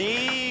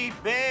 The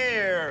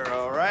Bear,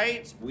 all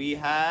right? We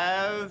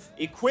have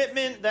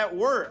equipment that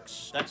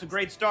works. That's a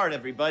great start,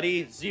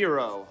 everybody.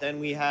 0. Then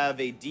we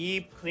have a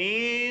deep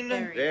clean,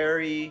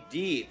 very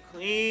deep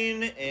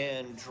clean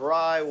and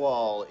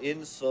drywall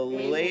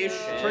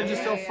insulation. Fridge is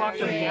so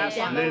fucked up.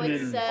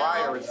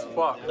 Fryer is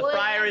fucked. The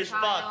fryer is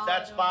fucked.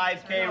 That's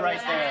 $5K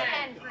right there.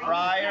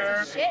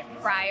 Fryer. Shit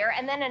fryer,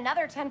 and then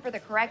another 10 for the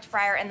correct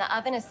fryer, and the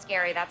oven is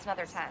scary. That's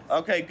another 10.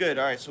 Okay, good.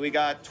 All right, so we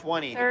got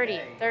 20. 30,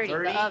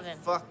 the oven.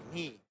 Fuck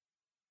me.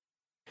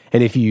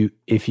 And if you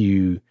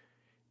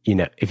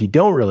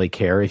don't really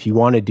care, if you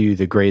want to do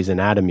the Grey's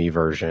Anatomy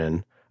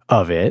version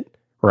of it,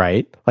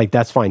 right? Like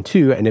that's fine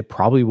too, and it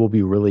probably will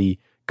be really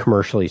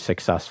commercially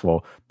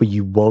successful, but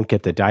you won't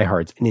get the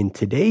diehards. And in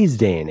today's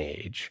day and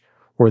age,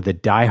 where the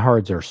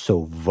diehards are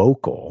so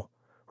vocal,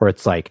 where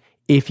it's like,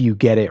 if you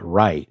get it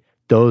right,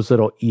 those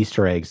little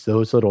Easter eggs,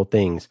 those little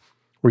things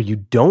where you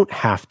don't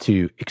have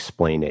to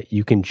explain it.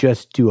 You can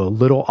just do a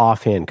little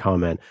offhand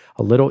comment,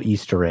 a little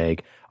Easter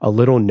egg, a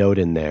little note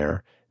in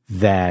there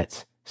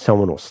that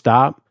someone will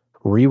stop,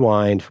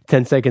 rewind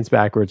 10 seconds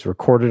backwards,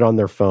 record it on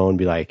their phone,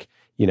 be like,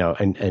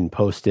 and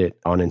post it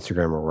on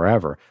Instagram or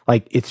wherever.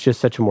 Like, it's just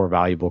such a more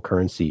valuable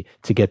currency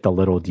to get the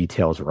little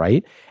details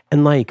right.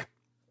 And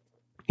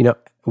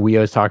we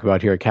always talk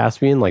about here at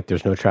Caspian, like,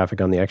 there's no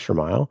traffic on the extra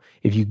mile.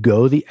 If you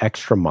go the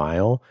extra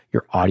mile,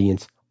 your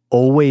audience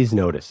always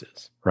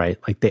notices, right?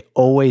 Like, they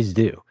always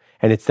do.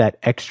 And it's that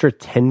extra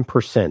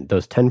 10%,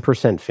 those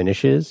 10%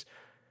 finishes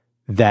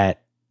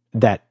that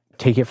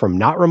take it from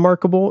not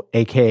remarkable,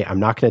 aka I'm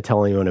not going to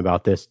tell anyone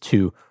about this,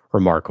 to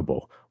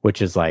remarkable, which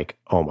is like,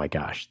 oh my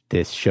gosh,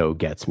 this show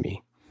gets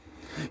me.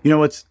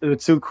 What's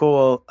so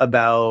cool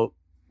about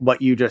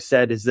what you just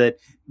said is that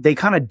they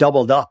kind of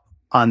doubled up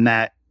on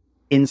that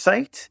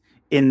insight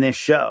in this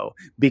show,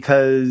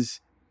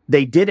 because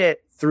they did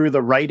it through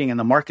the writing and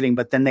the marketing,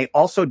 but then they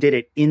also did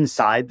it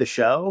inside the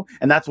show.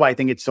 And that's why I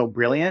think it's so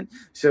brilliant.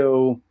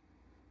 So,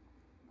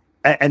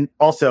 and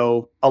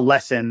also a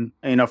lesson,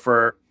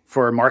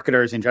 for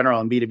marketers in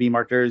general and B2B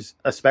marketers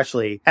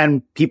especially,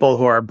 and people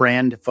who are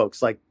brand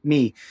folks like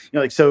me,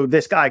 so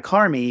this guy,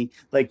 Carmi,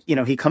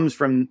 he comes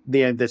from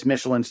this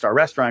Michelin star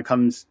restaurant,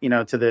 comes,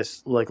 to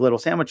this little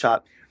sandwich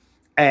shop,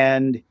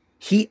 and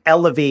he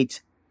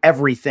elevates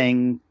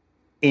everything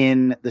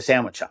in the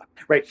sandwich shop,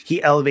 right?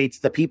 He elevates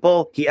the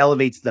people, he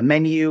elevates the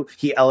menu,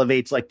 he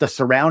elevates the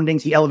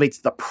surroundings, he elevates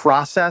the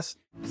process.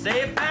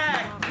 Say it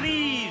back,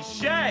 please,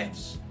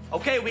 chefs.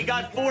 Okay, we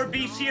got 4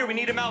 beefs here. We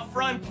need them out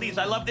front, please.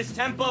 I love this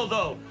tempo,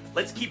 though.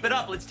 Let's keep it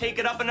up. Let's take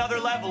it up another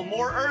level.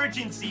 More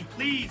urgency,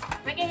 please.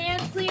 Bring a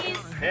hand, please.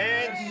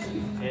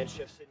 Hands,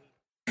 Chef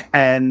Sydney.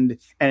 And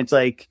it's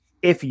like,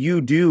 if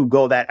you do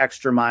go that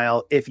extra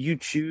mile, if you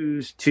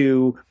choose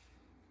to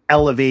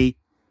elevate,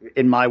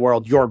 in my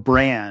world, your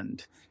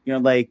brand,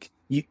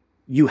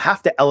 you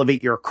have to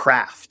elevate your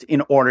craft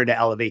in order to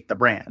elevate the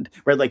brand,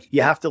 right? Like,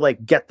 you have to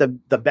get the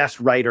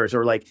best writers,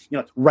 or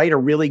write a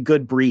really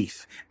good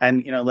brief,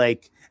 and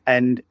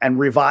and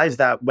revise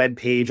that web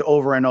page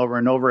over and over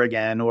and over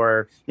again,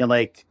 or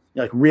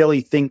really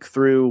think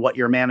through what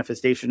your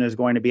manifestation is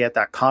going to be at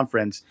that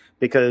conference,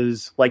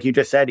 because like you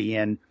just said,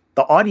 Ian,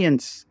 the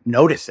audience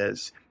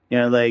notices,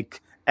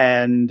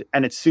 and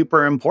it's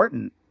super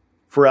important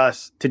for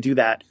us to do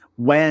that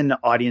when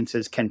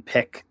audiences can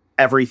pick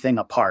everything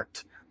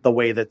apart the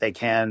way that they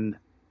can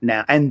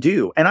now and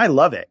do. And I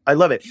love it.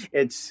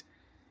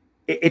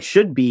 It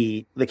should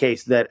be the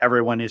case that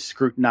everyone is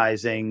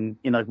scrutinizing,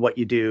 what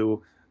you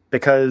do,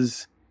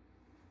 because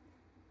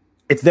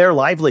it's their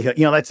livelihood.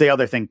 That's the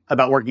other thing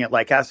about working at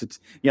Lightcast. It's,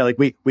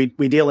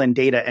 we deal in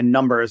data and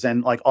numbers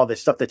and all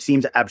this stuff that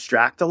seems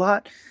abstract a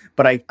lot.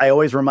 But I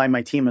always remind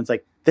my team, it's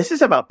this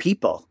is about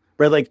people,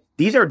 right?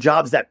 These are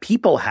jobs that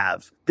people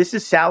have. This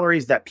is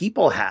salaries that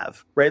people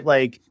have,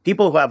 right?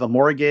 People who have a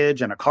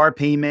mortgage and a car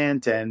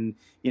payment, and,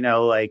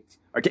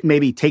 are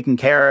maybe taking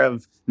care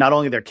of not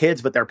only their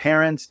kids, but their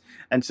parents.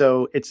 And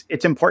so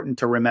it's important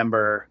to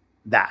remember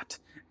that.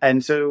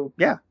 And so,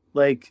 yeah,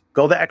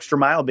 go the extra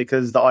mile,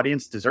 because the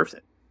audience deserves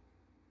it.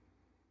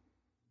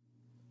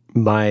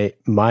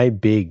 My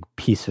big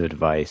piece of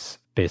advice,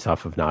 based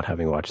off of not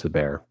having watched The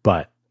Bear,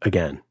 but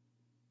again,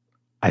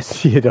 I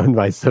see it on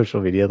my social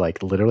media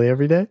literally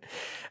every day.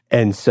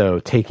 And so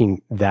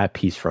taking that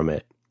piece from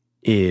it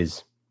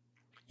is,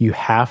 you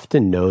have to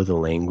know the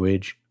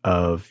language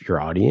of your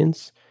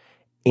audience.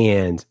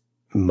 And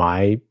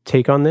my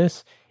take on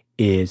this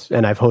is,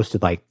 and I've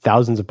hosted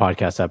thousands of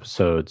podcast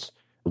episodes,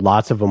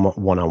 lots of them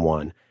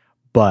one-on-one,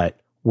 but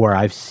where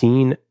I've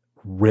seen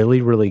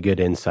really, really good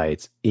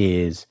insights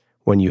is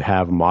when you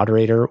have a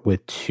moderator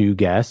with 2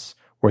 guests,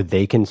 where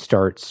they can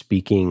start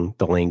speaking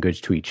the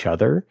language to each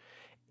other.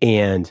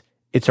 And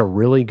it's a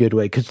really good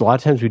way, because a lot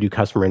of times we do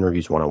customer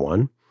interviews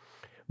one-on-one.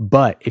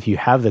 But if you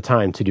have the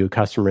time to do a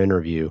customer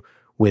interview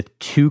with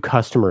 2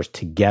 customers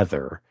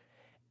together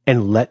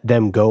and let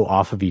them go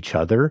off of each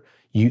other,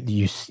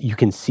 you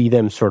can see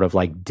them sort of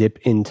dip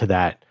into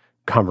that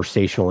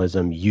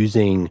conversationalism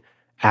using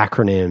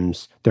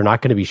acronyms. They're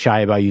not going to be shy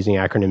about using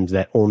acronyms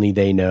that only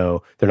they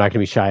know. They're not going to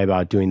be shy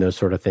about doing those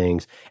sort of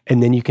things.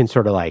 And then you can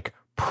sort of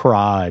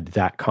prod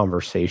that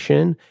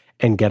conversation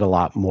and get a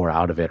lot more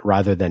out of it,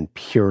 rather than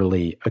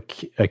purely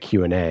a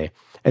Q&A.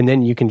 And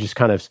then you can just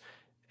kind of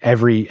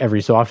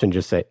every so often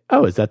just say,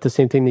 oh, is that the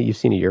same thing that you've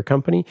seen at your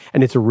company?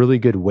 And it's a really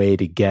good way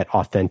to get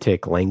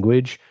authentic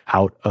language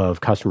out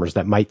of customers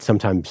that might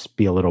sometimes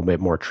be a little bit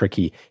more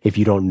tricky if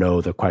you don't know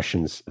the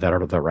questions that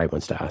are the right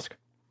ones to ask.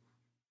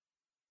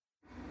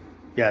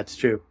 Yeah, it's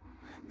true.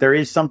 There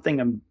is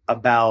something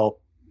about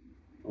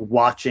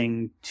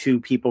watching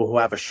 2 people who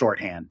have a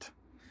shorthand,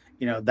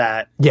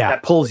 that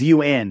pulls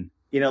you in.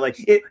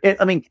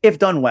 If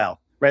done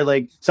well,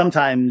 right?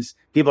 Sometimes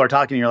people are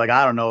talking and you're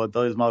I don't know what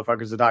those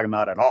motherfuckers are talking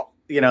about at all.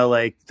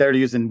 They're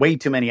using way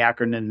too many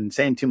acronyms and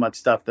saying too much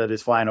stuff that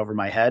is flying over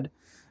my head.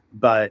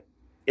 But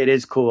it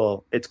is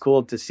cool. It's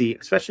cool to see,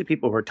 especially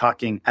people who are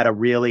talking at a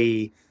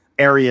really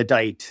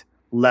erudite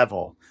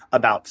level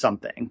about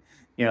something,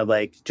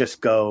 like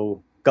just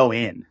go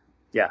in.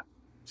 Yeah.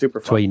 Super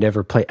fun. That's why you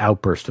never play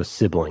Outburst with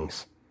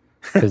siblings.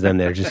 Because then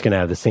they're just going to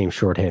have the same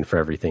shorthand for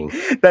everything.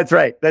 That's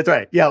right.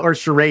 Yeah. Or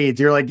charades.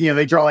 You're like,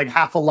 they draw like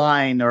half a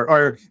line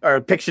or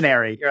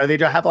Pictionary, or they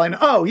draw half a line.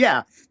 Oh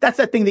yeah. That's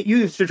that thing that you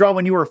used to draw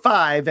when you were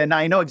 5. And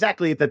I know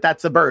exactly that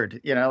that's a bird,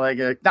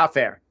 not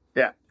fair.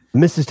 Yeah.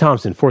 Mrs.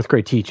 Thompson, 4th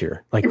grade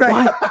teacher. Like,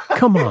 right. What?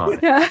 Come on.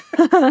 Yeah.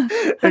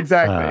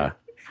 Exactly.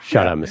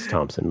 Shout out Miss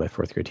Thompson, my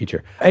 4th grade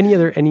teacher. Any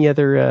other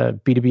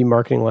B2B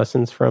marketing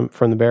lessons from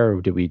the Bear,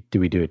 or do we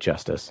do it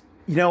justice?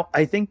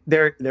 I think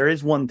there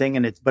is one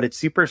thing, but it's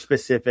super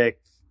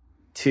specific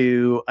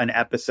to an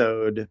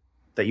episode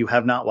that you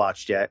have not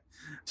watched yet.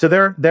 So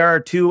there are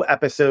 2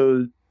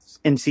 episodes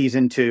in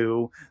season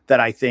 2 that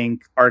I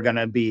think are going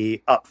to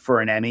be up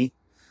for an Emmy.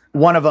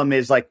 One of them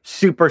is like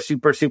super,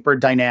 super, super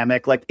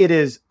dynamic. Like it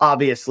was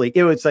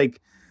like,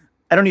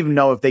 I don't even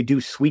know if they do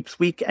Sweeps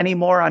Week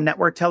anymore on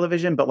network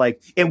television, but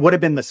like it would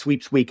have been the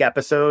Sweeps Week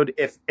episode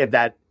if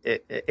that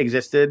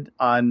existed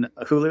on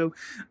Hulu.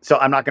 So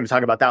I'm not going to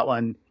talk about that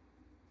one.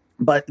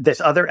 But this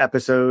other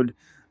episode,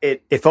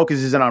 it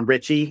focuses in on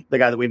Richie, the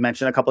guy that we've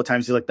mentioned a couple of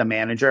times. He's like the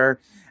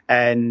manager,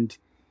 and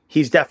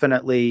he is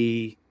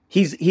the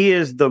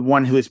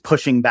one who is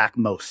pushing back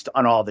most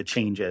on all the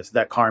changes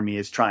that Carmy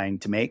is trying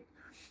to make.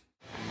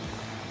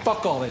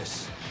 Fuck all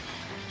this.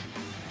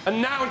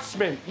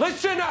 Announcement.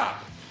 Listen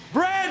up.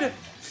 Bread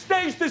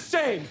stays the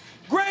same.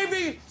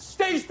 Gravy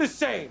stays the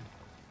same.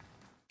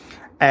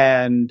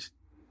 And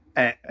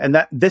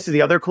that this is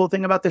the other cool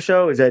thing about the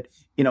show is that,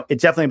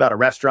 it's definitely about a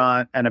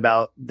restaurant and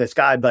about this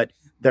guy, but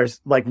there's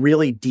like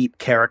really deep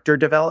character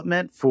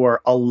development for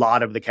a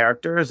lot of the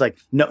characters. Like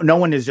no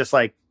one is just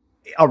like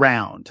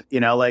around,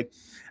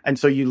 and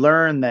so you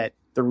learn that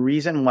the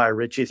reason why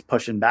Richie's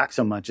pushing back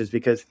so much is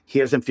because he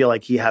doesn't feel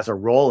like he has a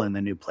role in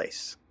the new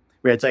place.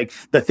 Where it's like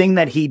the thing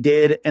that he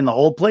did in the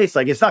old place,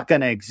 like it's not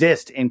going to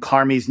exist in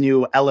Carmy's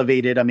new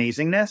elevated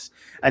amazingness.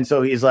 And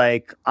so he's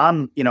like,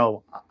 I'm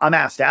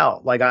asked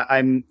out. Like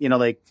I'm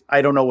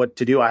I don't know what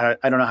to do. I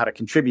don't know how to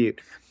contribute.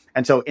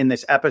 And so in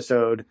this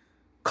episode,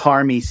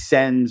 Carmy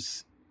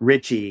sends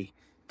Richie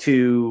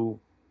to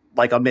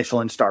like a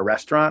Michelin star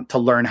restaurant to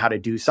learn how to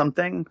do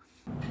something.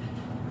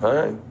 All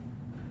right.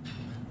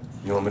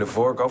 You want me to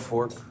fork? I'll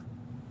fork.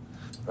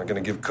 Not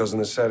gonna give cousin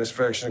the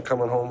satisfaction of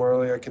coming home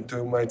early. I can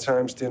do my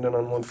time standing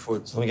on one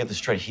foot. So let me get this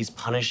straight. He's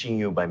punishing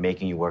you by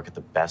making you work at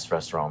the best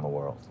restaurant in the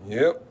world.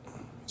 Yep.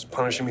 He's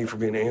punishing me for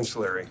being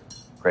ancillary.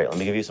 Great. Let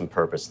me give you some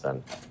purpose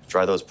then.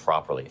 Dry those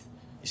properly.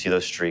 You see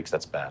those streaks?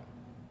 That's bad.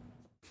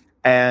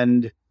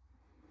 And,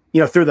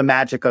 through the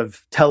magic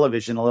of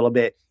television a little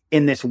bit,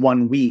 in this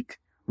 1 week,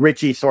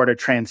 Richie sort of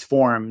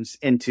transforms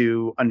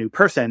into a new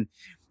person.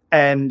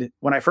 And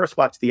when I first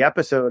watched the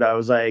episode, I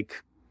was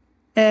like,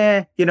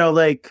 they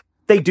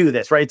do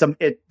this, right?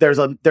 There's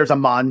a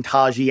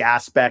montagey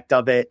aspect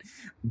of it.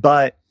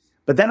 But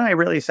then I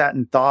really sat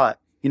and thought,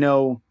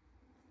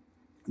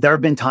 there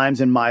have been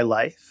times in my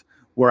life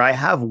where I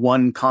have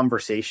one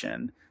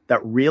conversation that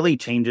really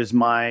changes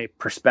my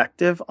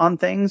perspective on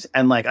things.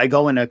 And like, I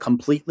go in a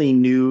completely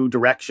new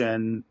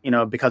direction,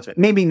 because of it.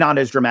 Maybe not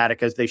as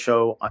dramatic as they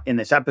show in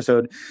this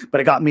episode,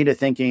 but it got me to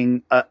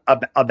thinking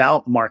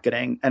about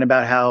marketing and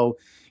about how,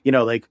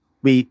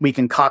 we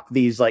concoct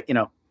these like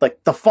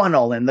the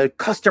funnel and the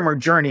customer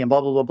journey and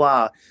blah, blah, blah,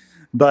 blah.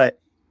 But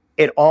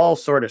it all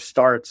sort of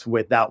starts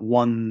with that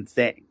one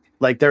thing.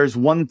 Like there's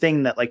one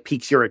thing that like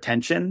piques your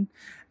attention.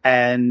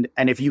 And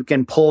if you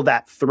can pull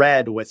that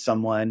thread with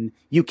someone,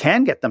 you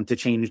can get them to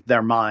change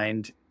their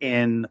mind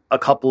in a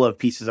couple of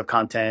pieces of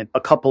content, a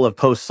couple of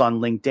posts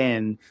on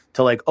LinkedIn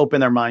to like open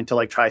their mind to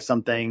like try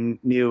something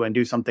new and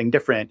do something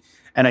different.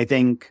 And I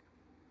think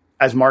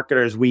as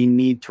marketers, we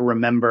need to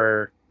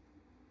remember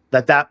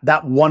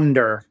that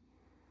wonder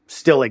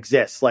still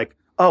exists. Like,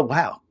 oh,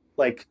 wow.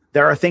 Like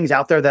there are things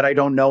out there that I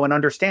don't know and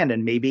understand.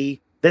 And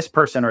maybe this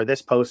person or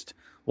this post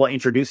will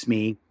introduce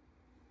me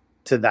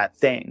to that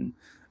thing.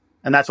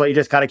 And that's why you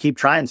just got to keep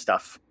trying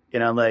stuff,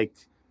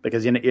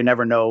 because you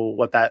never know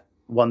what that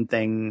one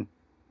thing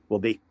will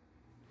be.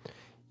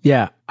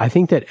 Yeah. I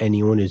think that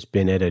anyone who's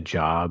been at a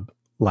job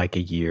like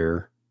a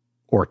year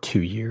or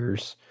 2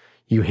 years,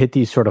 you hit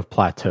these sort of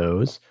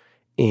plateaus,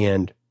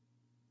 and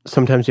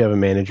sometimes you have a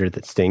manager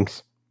that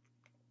stinks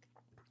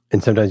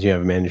and sometimes you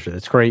have a manager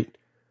that's great.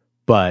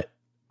 But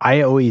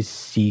I always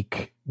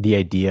seek the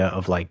idea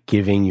of like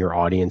giving your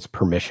audience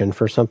permission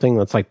for something.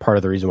 That's like part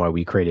of the reason why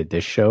we created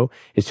this show,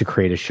 is to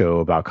create a show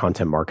about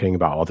content marketing,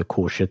 about all the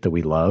cool shit that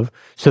we love,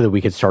 so that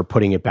we could start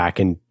putting it back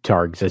into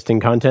our existing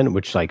content,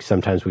 which like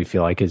sometimes we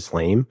feel like is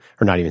lame,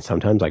 or not even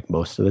sometimes, like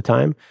most of the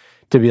time,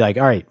 to be like,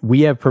 all right,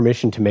 we have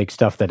permission to make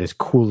stuff that is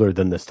cooler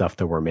than the stuff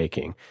that we're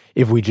making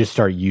if we just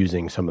start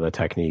using some of the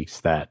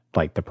techniques that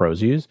like the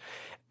pros use.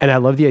 And I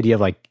love the idea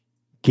of like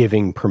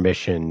giving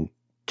permission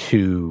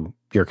to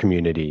your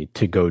community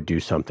to go do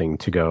something,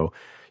 to go,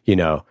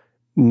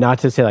 not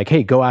to say like,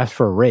 hey, go ask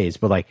for a raise,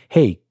 but like,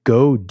 hey,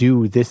 go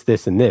do this,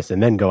 this, and this,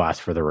 and then go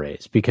ask for the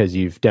raise, because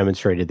you've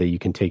demonstrated that you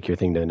can take your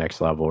thing to the next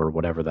level or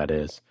whatever that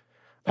is.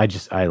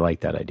 I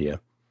like that idea.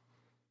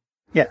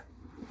 Yeah.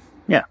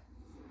 Yeah.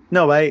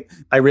 No, I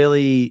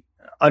really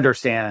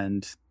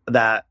understand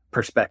that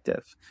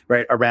perspective,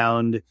 right?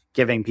 Around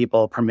giving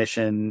people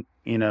permission,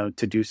 to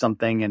do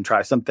something and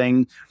try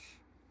something.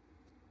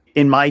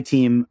 In my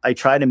team, I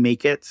try to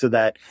make it so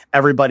that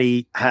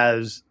everybody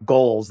has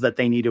goals that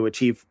they need to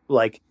achieve,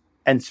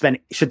 and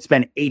should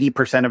spend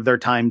 80% of their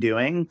time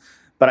doing.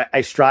 But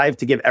I strive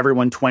to give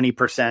everyone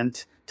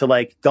 20%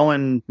 to go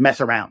and mess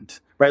around,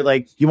 right?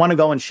 Like, you want to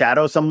go and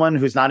shadow someone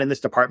who's not in this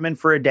department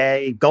for a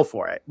day, go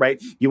for it,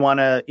 right? You want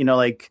to,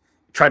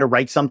 try to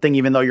write something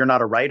even though you're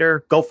not a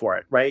writer, go for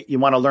it, right? You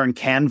want to learn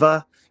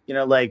Canva,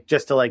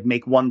 just to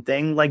make one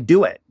thing,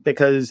 do it,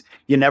 because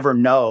you never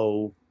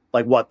know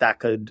what that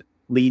could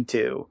lead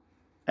to.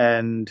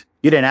 And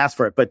you didn't ask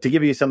for it, but to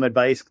give you some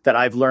advice that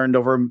I've learned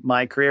over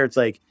my career, it's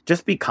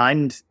just be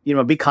kind,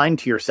 be kind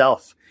to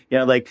yourself.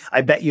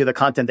 I bet you the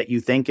content that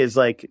you think is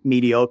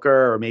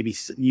mediocre, or maybe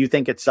you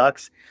think it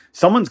sucks,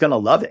 someone's going to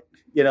love it.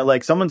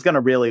 Someone's going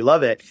to really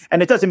love it.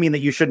 And it doesn't mean that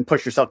you shouldn't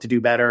push yourself to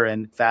do better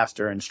and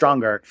faster and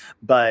stronger,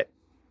 but,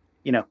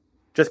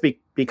 just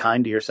be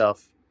kind to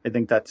yourself. I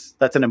think that's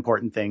an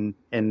important thing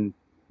in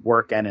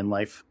work and in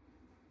life.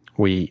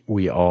 We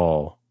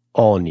all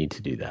need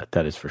to do that.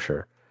 That is for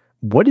sure.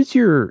 What's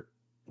your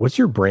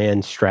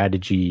brand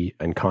strategy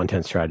and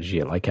content strategy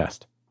at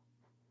Lightcast?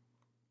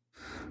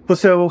 Well,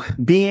 so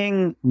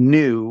being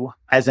new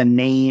as a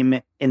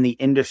name in the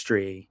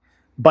industry,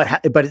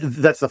 but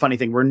that's the funny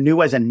thing. We're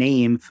new as a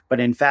name, but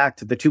in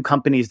fact, the two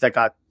companies that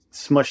got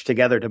smushed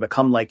together to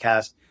become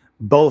Lightcast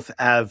both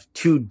have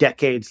 2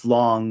 decades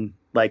long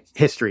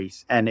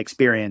histories and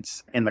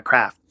experience in the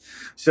craft.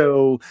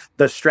 So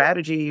the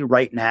strategy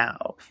right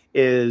now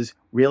is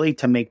really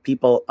to make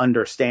people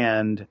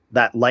understand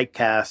that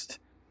Lightcast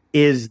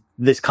is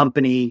this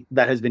company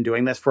that has been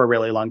doing this for a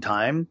really long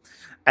time,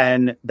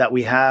 and that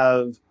we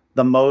have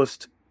the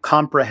most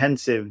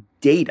comprehensive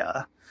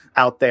data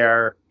out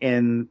there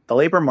in the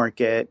labor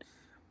market.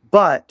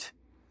 But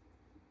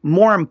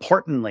more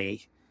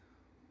importantly,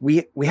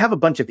 we have a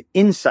bunch of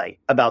insight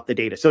about the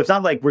data. So it's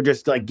not like we're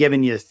just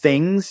giving you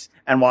things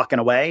and walking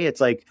away.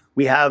 It's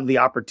we have the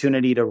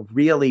opportunity to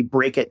really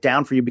break it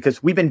down for you,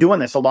 because we've been doing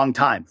this a long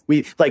time.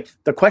 We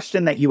the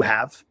question that you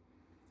have,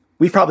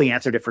 we've probably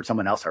answered it for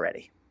someone else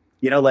already.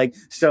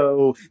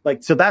 So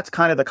that's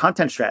kind of the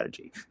content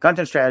strategy.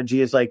 Content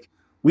strategy is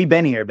we've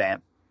been here,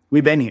 man.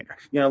 We've been here,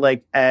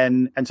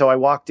 and so I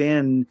walked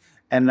in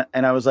and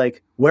I was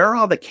where are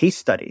all the case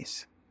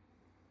studies?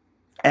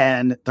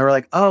 And they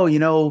were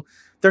oh,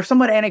 they're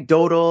somewhat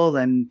anecdotal,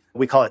 and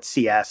we call it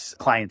CS,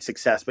 client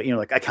success, but,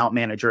 account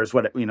manager is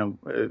what,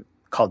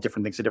 called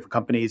different things to different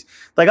companies.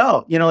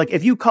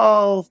 If you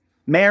call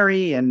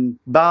Mary and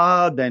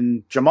Bob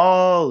and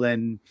Jamal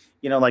and,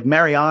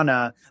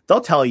 Mariana,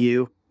 they'll tell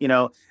you,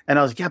 and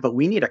I was yeah, but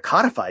we need to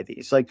codify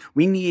these.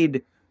 We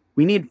need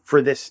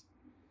for this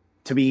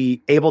to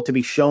be able to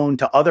be shown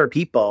to other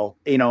people,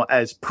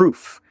 as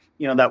proof,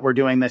 that we're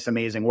doing this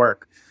amazing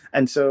work.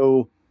 And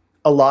so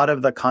a lot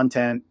of the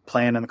content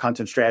plan and the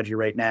content strategy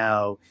right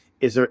now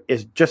is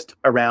just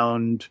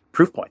around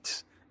proof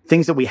points,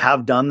 things that we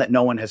have done that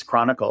no one has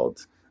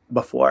chronicled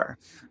before.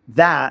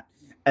 That,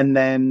 and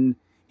then,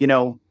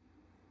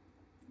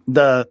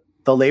 the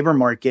labor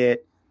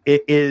market,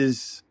 it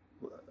is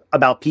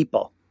about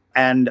people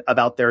and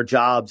about their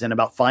jobs and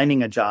about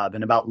finding a job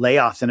and about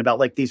layoffs and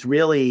about these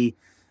really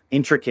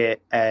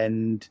intricate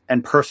and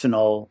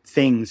personal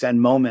things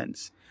and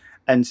moments.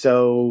 And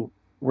so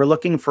we're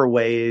looking for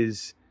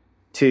ways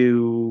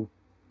to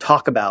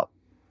talk about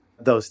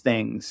those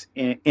things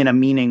in a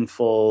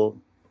meaningful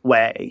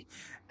way.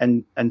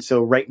 And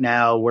so right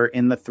now we're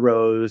in the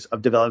throes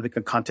of developing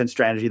a content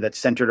strategy that's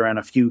centered around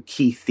a few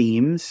key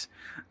themes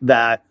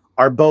that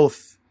are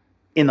both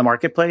in the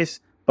marketplace,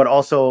 but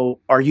also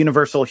are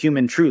universal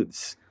human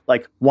truths,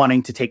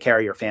 wanting to take care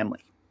of your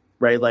family,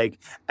 right?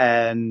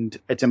 And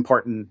it's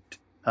important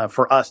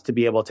for us to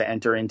be able to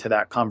enter into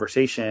that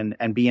conversation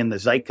and be in the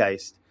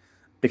zeitgeist,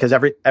 because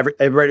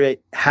everybody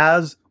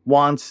has,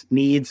 wants,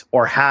 needs,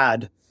 or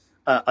had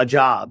a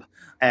job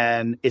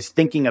and is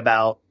thinking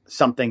about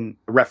something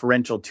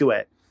referential to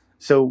it.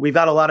 So we've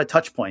got a lot of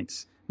touch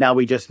points. Now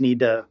we just need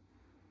to,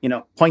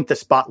 point the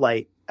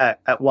spotlight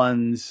at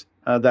ones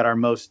that are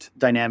most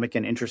dynamic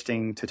and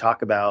interesting to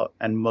talk about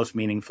and most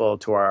meaningful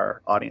to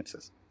our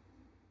audiences.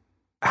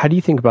 How do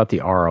you think about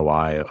the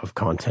ROI of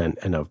content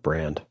and of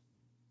brand?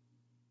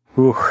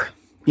 Ooh,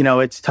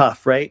 it's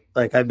tough, right?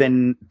 I've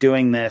been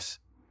doing this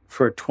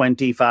for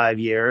 25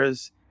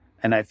 years.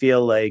 And I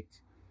feel it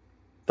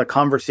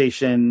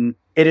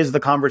is the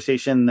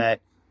conversation that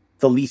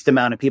the least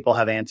amount of people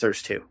have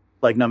answers to,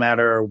 no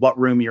matter what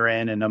room you're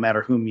in and no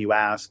matter whom you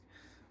ask.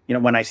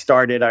 When I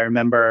started, I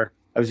remember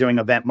I was doing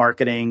event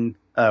marketing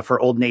for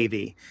Old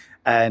Navy,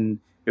 and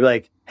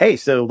you're hey,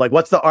 so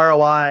what's the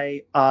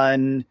ROI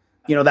on,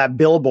 that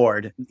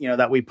billboard,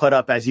 that we put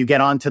up as you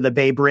get onto the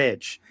Bay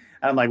Bridge?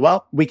 And I'm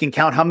well, we can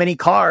count how many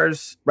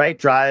cars, right,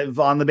 drive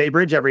on the Bay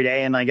Bridge every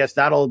day. And I guess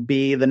that'll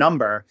be the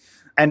number.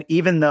 And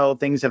even though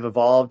things have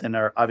evolved and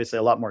are obviously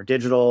a lot more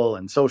digital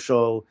and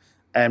social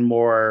and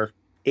more,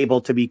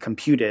 able to be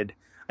computed,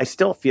 I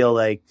still feel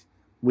like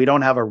we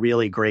don't have a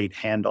really great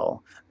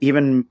handle.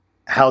 Even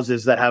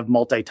houses that have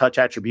multi-touch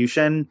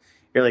attribution,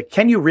 you're like,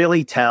 can you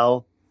really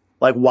tell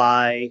like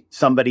why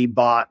somebody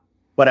bought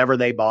whatever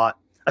they bought?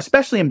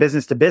 Especially in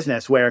business to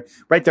business where,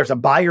 right, there's a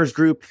buyer's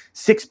group,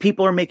 6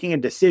 people are making a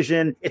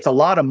decision. It's a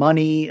lot of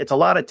money. It's a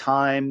lot of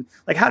time.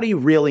 Like, how do you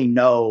really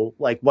know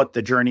like what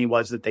the journey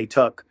was that they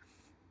took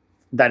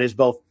that is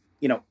both,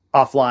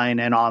 offline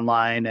and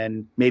online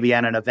and maybe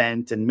at an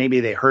event, and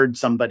maybe they heard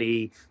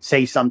somebody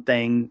say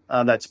something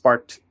that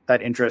sparked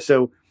that interest.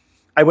 So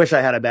I wish I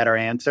had a better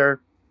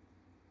answer,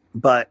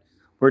 but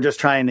we're just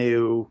trying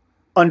to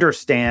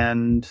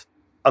understand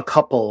a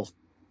couple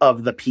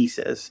of the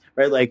pieces,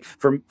 right? Like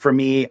for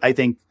me, I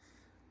think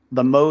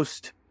the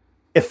most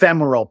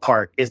ephemeral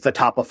part is the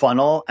top of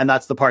funnel. And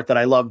that's the part that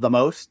I love the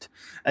most.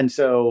 And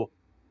so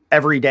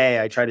every day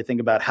I try to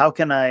think about how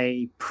can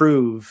I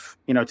prove,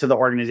 to the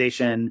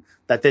organization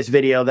that this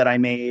video that I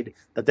made,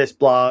 that this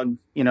blog,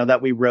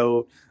 that we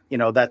wrote,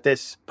 that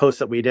this post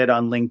that we did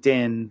on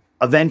LinkedIn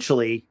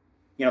eventually,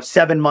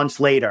 7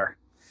 months later,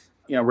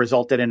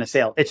 resulted in a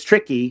sale. It's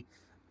tricky,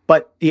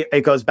 but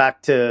it goes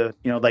back to,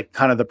 like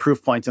kind of the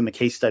proof points and the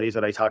case studies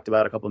that I talked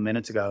about a couple of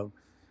minutes ago.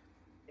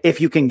 If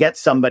you can get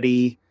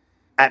somebody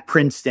at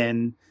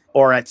Princeton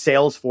or at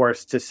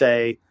Salesforce to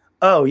say,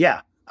 oh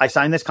yeah, I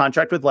signed this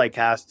contract with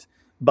Lightcast,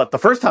 but the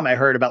first time I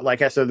heard about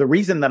Lightcast, so the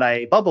reason that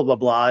I blah, blah, blah,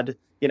 blah'd,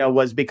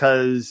 was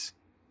because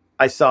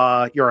I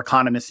saw your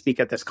economist speak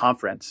at this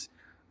conference.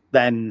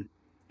 Then,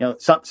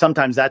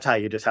 sometimes that's how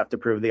you just have to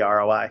prove the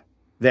ROI.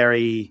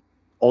 Very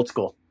old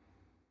school.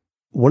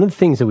 One of the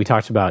things that we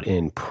talked about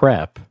in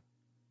prep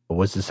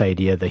was this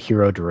idea, the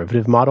hero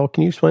derivative model.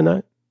 Can you explain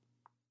that?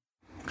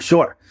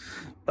 Sure.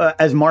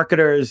 As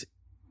marketers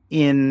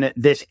in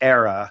this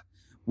era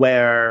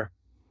where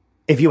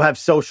if you have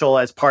social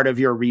as part of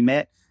your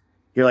remit,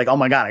 you're like, oh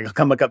my God, I can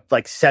come up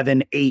like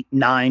 7, 8,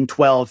 9,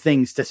 12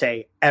 things to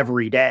say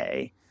every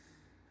day.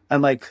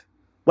 I'm like,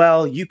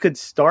 well, you could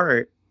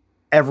start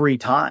every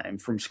time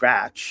from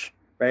scratch,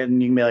 right?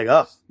 And you can be like,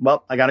 oh,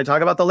 well, I got to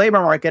talk about the labor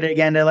market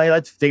again. And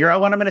let's figure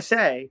out what I'm going to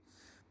say.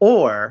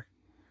 Or,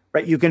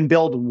 right, you can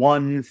build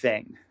one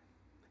thing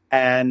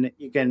and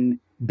you can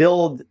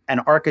build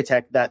and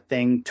architect that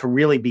thing to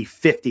really be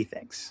 50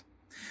 things.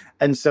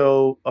 And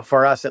so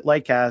for us at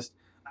Lightcast,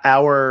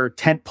 our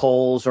tent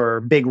poles or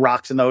big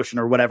rocks in the ocean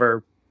or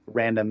whatever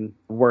random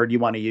word you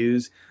want to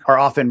use are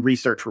often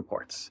research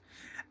reports.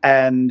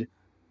 And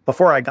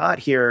before I got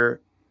here,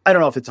 I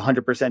don't know if it's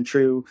 100%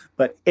 true,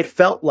 but it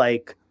felt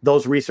like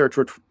those research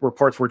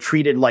reports were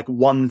treated like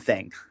one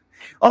thing.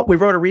 Oh, we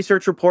wrote a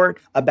research report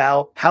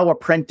about how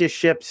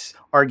apprenticeships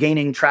are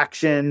gaining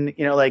traction,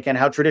 and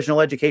how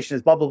traditional education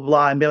is blah, blah,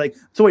 blah. And be like,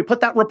 so we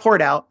put that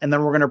report out and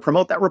then we're going to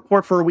promote that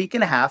report for a week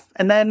and a half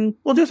and then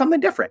we'll do something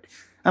different.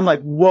 I'm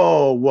like,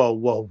 whoa.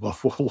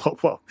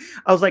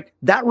 I was like,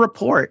 that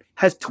report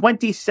has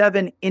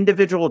 27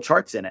 individual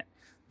charts in it.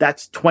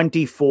 That's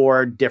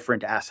 24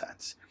 different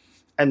assets.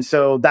 And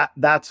so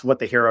that's what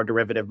the hero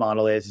derivative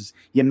model is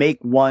you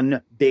make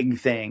one big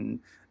thing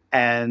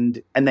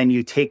and then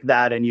you take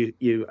that and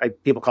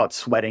people call it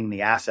sweating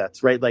the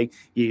assets, right? Like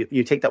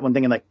you take that one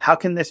thing and like, how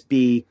can this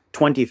be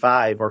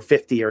 25 or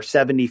 50 or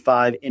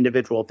 75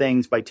 individual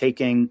things by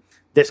taking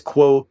this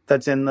quote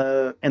that's in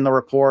the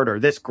report or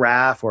this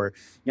graph or,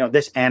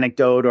 this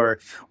anecdote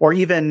or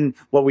even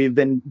what we've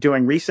been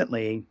doing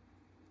recently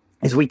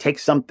is we take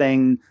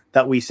something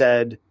that we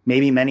said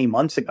maybe many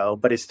months ago,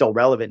 but is still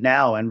relevant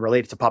now and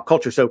related to pop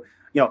culture. So,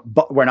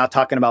 we're not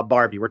talking about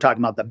Barbie. We're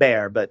talking about the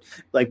bear, but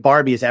like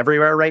Barbie is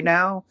everywhere right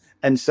now.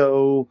 And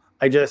so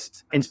I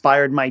just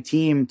inspired my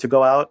team to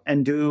go out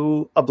and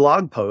do a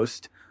blog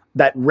post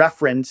that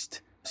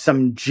referenced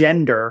some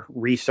gender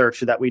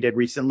research that we did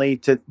recently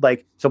to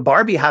like, so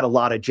Barbie had a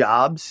lot of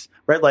jobs,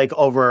 right? Like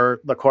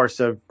over the course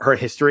of her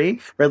history,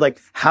 right?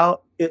 Like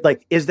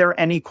is there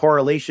any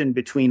correlation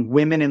between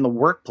women in the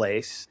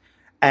workplace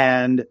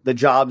and the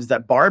jobs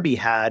that Barbie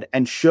had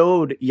and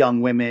showed young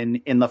women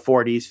in the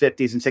 40s,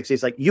 50s, and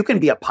 60s, like you can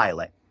be a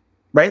pilot,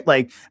 right?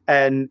 Like,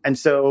 and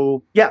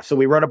so, yeah, so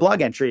we wrote a blog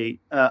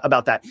entry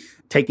about that,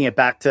 taking it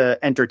back to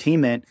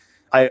entertainment.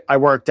 I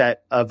worked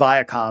at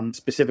Viacom,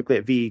 specifically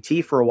at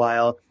VET for a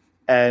while.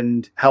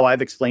 And how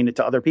I've explained it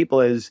to other people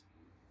is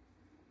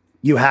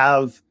you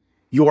have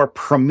your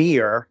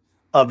premiere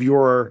of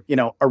your,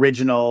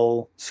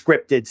 original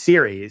scripted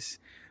series,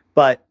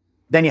 but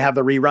then you have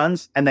the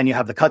reruns and then you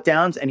have the cut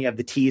downs and you have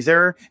the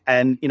teaser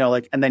and,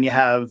 and then you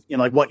have,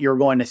 what you're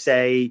going to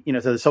say,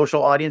 to the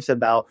social audience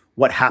about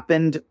what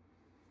happened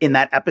in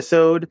that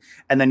episode.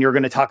 And then you're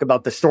going to talk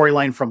about the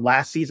storyline from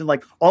last season.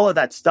 Like all of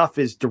that stuff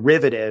is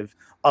derivative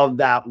of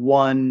that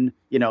one,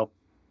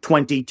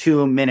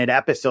 22-minute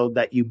episode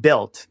that you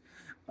built.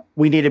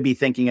 We need to be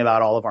thinking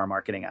about all of our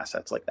marketing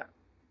assets like that.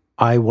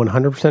 I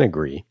 100%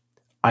 agree.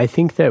 I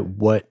think that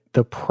what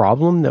the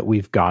problem that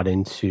we've got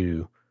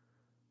into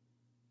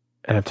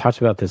and I've talked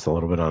about this a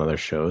little bit on other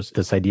shows,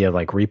 this idea of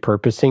like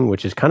repurposing,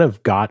 which has kind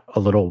of got a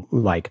little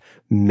like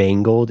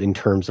mangled in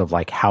terms of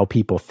like how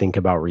people think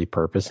about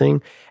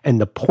repurposing.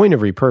 And the point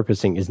of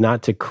repurposing is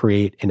not to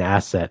create an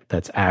asset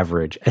that's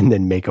average and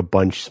then make a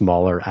bunch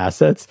smaller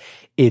assets.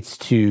 It's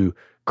to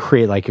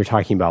create, like you're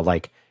talking about,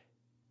 like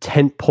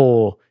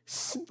tentpole,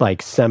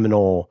 like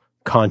seminal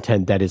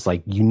content that is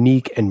like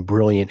unique and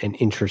brilliant and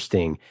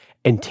interesting,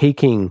 and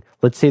taking,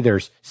 let's say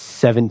there's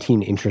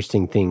 17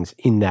 interesting things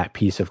in that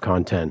piece of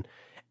content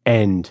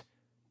and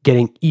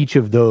getting each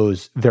of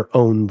those their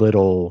own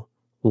little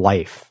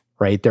life,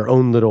 right? Their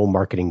own little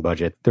marketing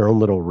budget, their own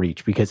little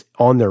reach, because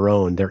on their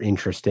own, they're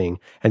interesting.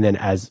 And then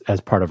as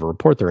part of a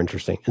report, they're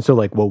interesting. And so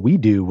like what we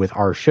do with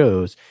our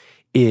shows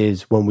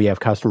is when we have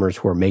customers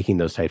who are making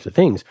those types of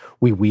things,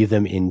 we weave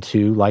them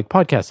into like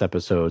podcast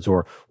episodes,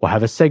 or we'll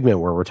have a segment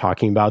where we're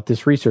talking about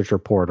this research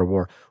report,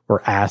 or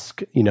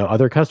ask,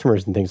 other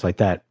customers and things like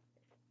that.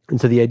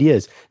 And so the idea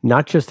is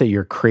not just that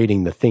you're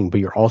creating the thing, but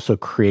you're also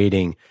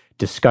creating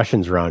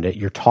discussions around it.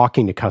 You're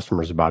talking to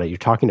customers about it. You're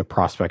talking to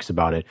prospects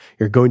about it.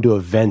 You're going to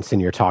events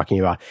and you're talking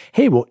about,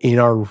 hey, well, in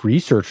our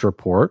research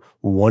report,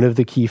 one of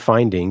the key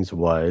findings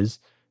was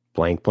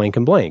blank, blank,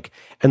 and blank.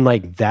 And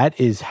like that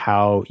is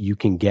how you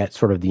can get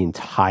sort of the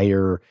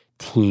entire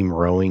team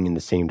rowing in the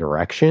same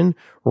direction,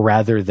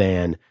 rather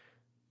than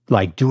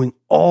like doing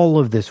all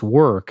of this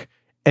work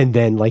and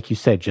then, like you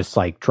said, just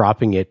like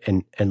dropping it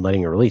and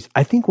letting it release.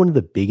 I think one of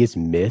the biggest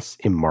myths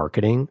in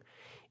marketing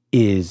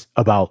is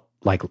about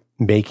like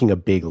making a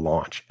big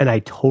launch. And I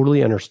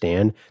totally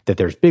understand that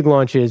there's big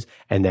launches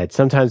and that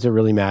sometimes it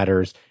really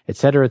matters, et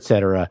cetera, et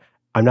cetera.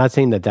 I'm not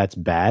saying that that's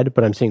bad,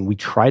 but I'm saying we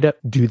try to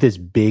do this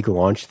big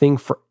launch thing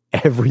for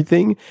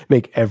everything,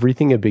 make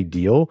everything a big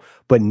deal.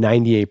 But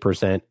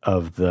 98%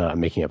 of I'm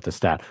making up the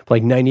stat, but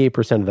like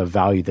 98% of the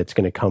value that's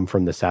going to come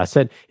from this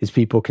asset is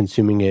people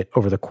consuming it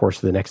over the course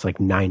of the next like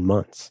 9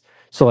 months.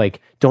 So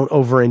like, don't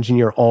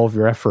over-engineer all of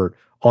your effort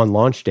on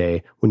launch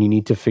day when you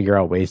need to figure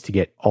out ways to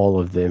get all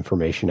of the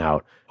information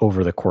out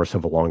over the course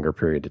of a longer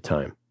period of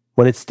time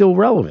when it's still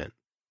relevant.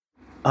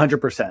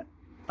 100%.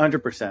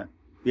 100%.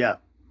 Yeah.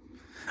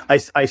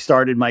 I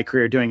started my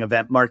career doing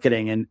event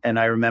marketing, and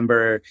I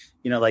remember,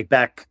 like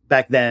back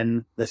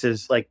then, this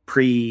is like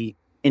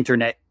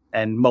pre-internet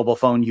and mobile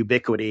phone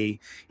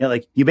ubiquity,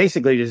 like you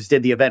basically just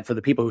did the event for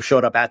the people who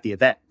showed up at the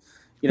event,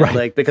 right.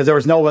 Like, because there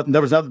was no,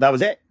 that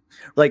was it.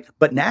 Like,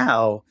 but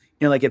now,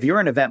 like if you're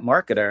an event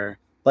marketer,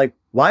 like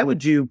why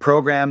would you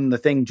program the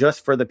thing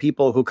just for the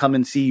people who come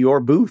and see your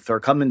booth or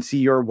come and see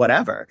your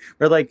whatever?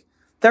 Or like,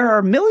 there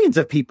are millions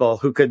of people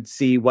who could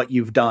see what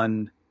you've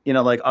done,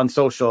 like on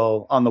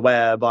social, on the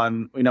web,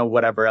 on,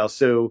 whatever else.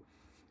 So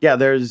yeah,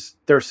 there's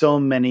so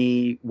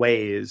many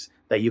ways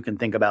that you can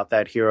think about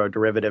that hero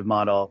derivative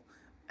model.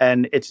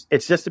 And it's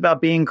just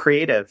about being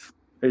creative.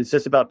 It's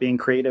just about being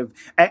creative.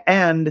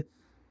 And,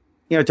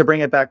 to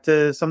bring it back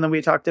to something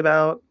we talked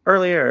about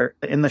earlier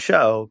in the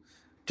show,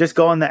 just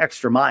going the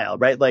extra mile,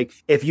 right? Like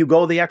if you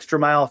go the extra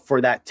mile for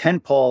that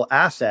tentpole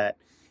asset,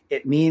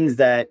 it means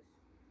that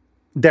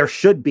there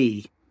should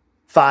be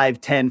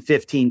 5, 10,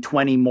 15,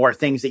 20 more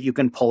things that you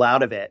can pull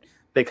out of it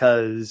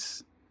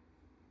because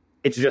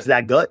it's just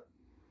that good.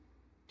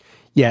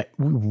 Yeah.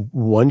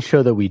 One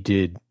show that we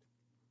did,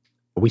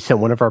 we sent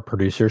one of our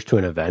producers to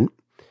an event,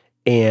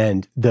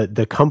 and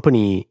the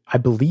company, I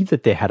believe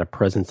that they had a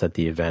presence at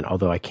the event,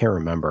 although I can't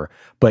remember.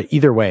 But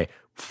either way,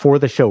 for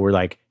the show, we're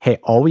like, hey,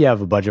 all we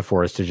have a budget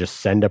for is to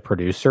just send a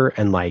producer,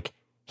 and like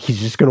he's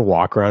just going to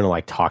walk around and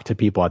like talk to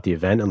people at the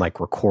event and like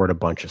record a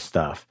bunch of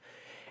stuff.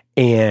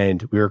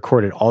 And we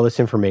recorded all this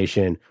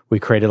information. We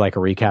created like a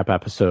recap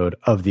episode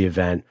of the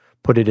event,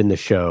 put it in the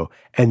show.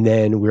 And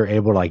then we were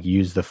able to like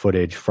use the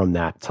footage from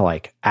that to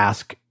like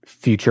ask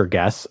future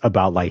guests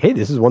about like, hey,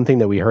 this is one thing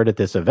that we heard at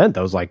this event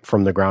that was like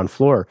from the ground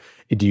floor.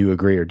 Do you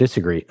agree or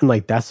disagree? And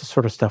like, that's the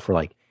sort of stuff where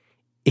like,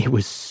 it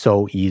was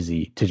so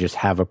easy to just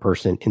have a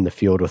person in the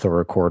field with a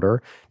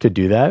recorder to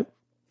do that.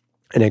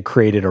 And it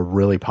created a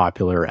really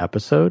popular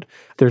episode.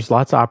 There's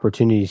lots of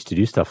opportunities to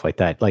do stuff like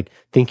that. Like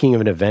thinking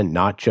of an event,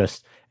 not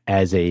just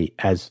as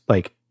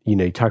like,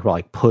 you talk about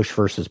like push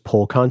versus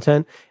pull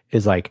content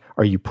is like,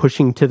 are you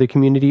pushing to the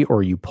community or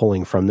are you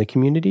pulling from the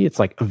community? It's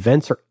like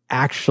events are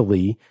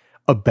actually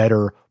a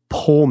better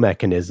pull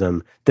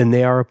mechanism than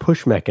they are a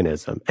push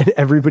mechanism. And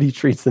everybody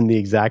treats them the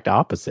exact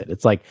opposite.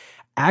 It's like,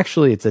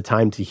 actually, it's a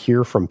time to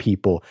hear from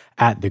people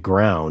at the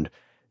ground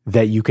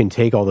that you can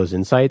take all those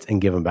insights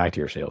and give them back to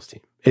your sales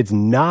team. It's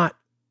not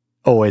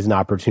always an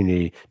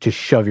opportunity to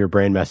shove your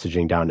brand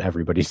messaging down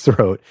everybody's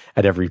throat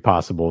at every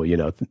possible,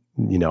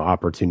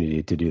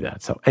 opportunity to do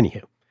that. So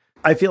anywho.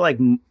 I feel like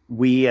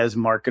we as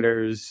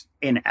marketers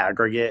in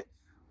aggregate,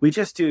 we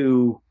just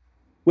do,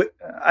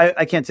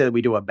 I can't say that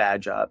we do a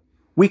bad job.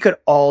 We could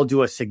all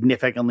do a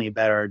significantly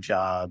better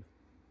job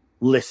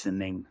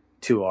listening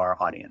to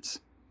our audience.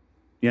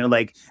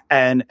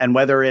 And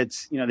whether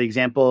it's, the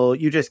example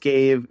you just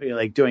gave,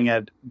 like doing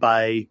it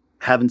by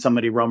having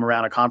somebody roam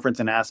around a conference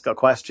and ask a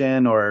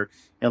question, or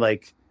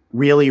like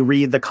really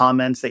read the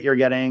comments that you're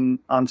getting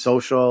on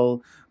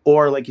social,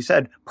 Or like you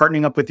said,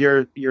 partnering up with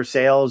your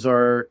sales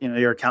or,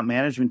 your account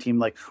management team.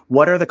 Like,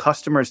 what are the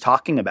customers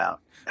talking about?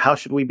 How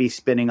should we be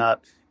spinning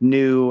up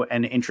new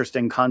and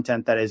interesting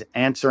content that is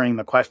answering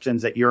the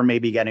questions that you're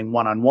maybe getting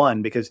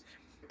one-on-one? Because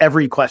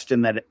every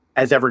question that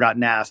has ever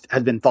gotten asked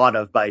has been thought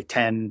of by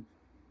 10,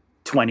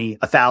 20,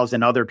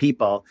 1,000 other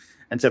people.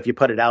 And so if you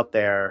put it out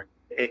there,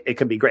 it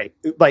could be great.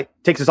 Like,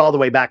 takes us all the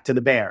way back to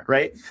the bear,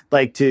 right?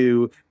 Like,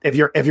 if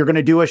you're going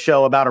to do a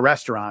show about a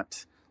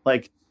restaurant,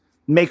 like,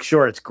 make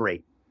sure it's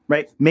great,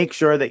 right? Make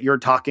sure that you're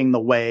talking the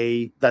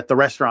way that the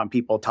restaurant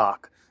people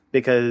talk,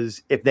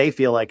 because if they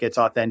feel like it's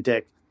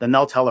authentic, then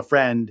they'll tell a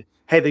friend,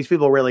 hey, these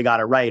people really got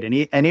it right.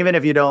 And even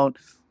if you don't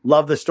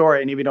love the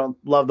story and if you don't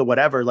love the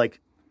whatever, like,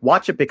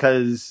 watch it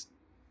because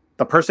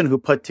the person who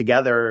put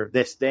together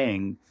this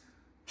thing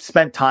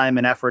spent time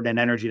and effort and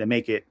energy to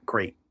make it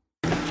great.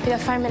 We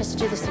got 5 minutes to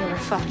do this, and we're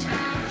fucked.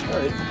 All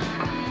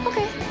right.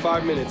 Okay.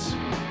 5 minutes.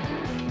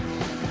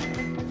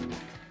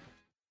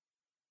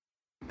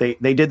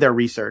 They did their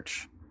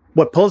research.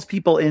 What pulls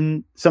people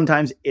in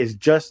sometimes is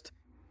just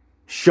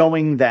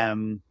showing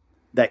them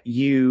that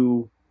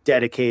you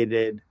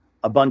dedicated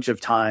a bunch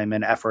of time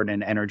and effort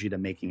and energy to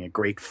making it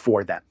great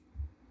for them.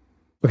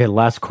 Okay,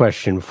 last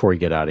question before we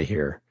get out of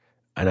here.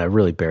 And I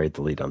really buried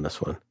the lead on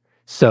this one.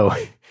 So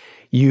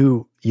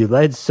you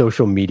led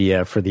social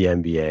media for the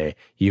NBA.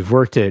 You've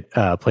worked at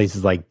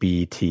places like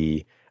BET.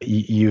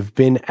 You've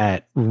been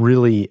at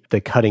really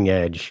the cutting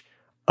edge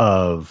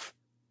of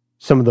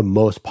some of the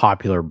most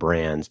popular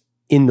brands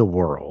in the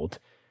world.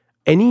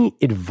 Any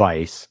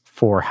advice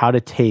for how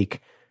to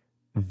take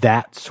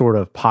that sort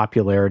of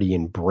popularity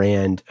and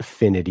brand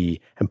affinity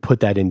and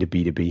put that into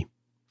B2B?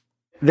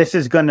 This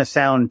is going to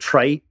sound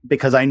trite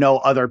because I know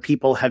other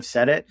people have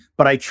said it,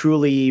 but I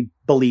truly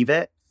believe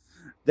it,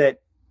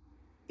 that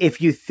if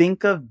you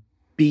think of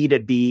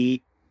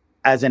B2B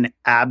as an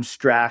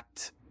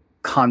abstract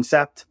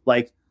concept,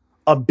 like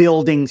a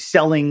building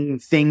selling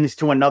things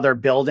to another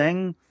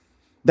building,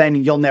 then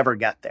you'll never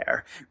get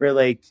there. Where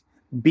like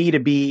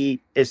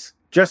B2B is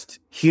just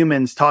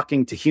humans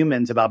talking to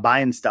humans about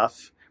buying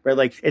stuff. Right?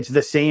 Like, it's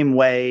the same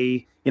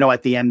way,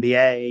 at the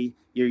NBA,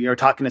 you're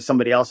talking to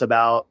somebody else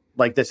about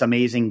like this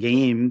amazing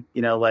game,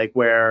 like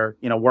where,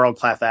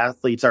 world-class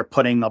athletes are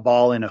putting the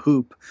ball in a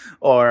hoop,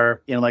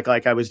 or,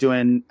 like I was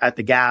doing at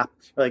the Gap.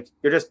 Like,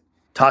 you're just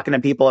talking to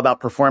people about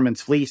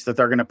performance fleece that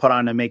they're going to put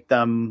on to make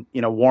them,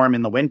 warm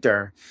in the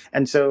winter.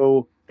 And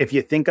so if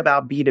you think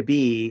about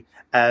B2B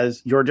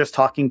as you're just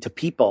talking to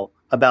people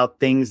about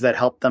things that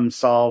help them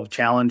solve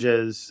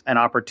challenges and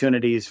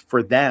opportunities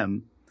for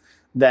them,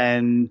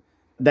 then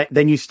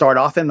you start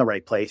off in the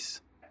right place,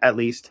 at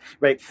least,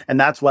 right? And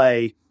that's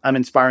why I'm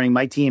inspiring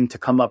my team to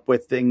come up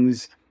with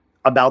things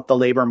about the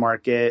labor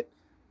market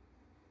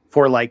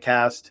for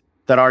Lightcast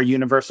that are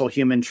universal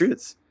human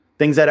truths,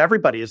 things that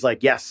everybody is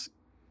like, yes,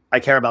 I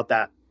care about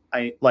that.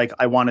 I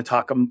want to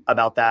talk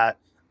about that.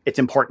 It's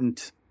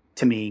important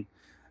to me.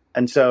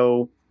 And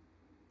so,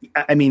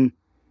 I mean,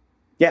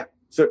 yeah.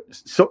 So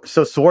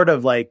sort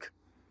of like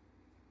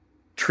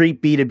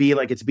treat B2B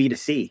like it's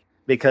B2C,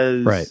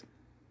 because right.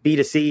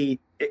 B2C,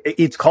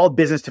 it's called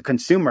business to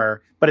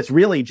consumer, but it's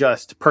really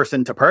just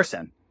person to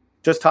person.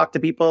 Just talk to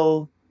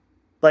people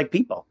like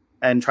people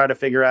and try to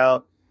figure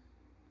out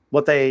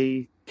what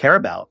they care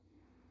about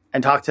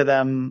and talk to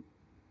them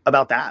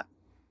about that.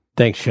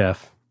 Thanks,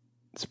 Chef.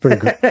 It's been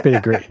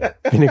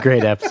a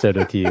great episode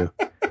with you.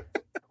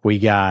 We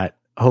got,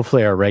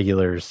 hopefully our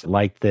regulars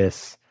like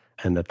this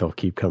and that they'll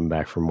keep coming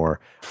back for more.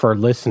 For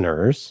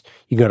listeners,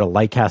 you go to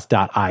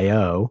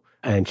lightcast.io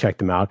and check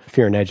them out. If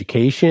you're in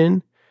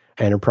education,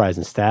 enterprise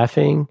and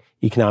staffing,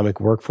 economic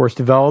workforce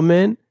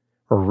development,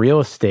 or real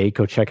estate,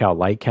 go check out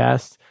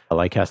Lightcast,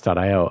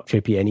 lightcast.io.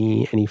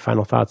 JP, any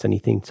final thoughts,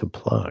 anything to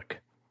plug?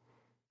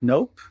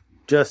 Nope.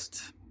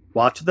 Just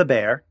watch The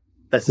Bear.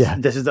 This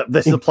is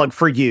a plug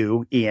for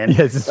you, Ian. Yeah,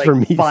 this is for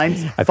me.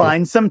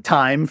 Find some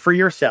time for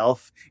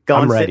yourself.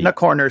 Go and sit in a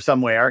corner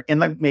somewhere,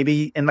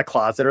 maybe in the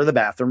closet or the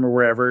bathroom or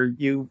wherever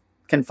you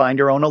can find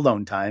your own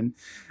alone time,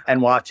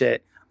 and watch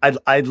it.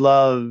 I'd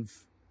love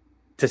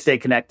to stay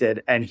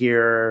connected and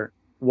hear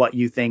what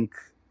you think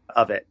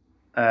of it.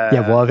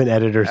 We'll have an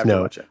editor's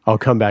note. I'll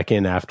come back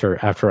in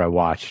after I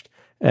watched,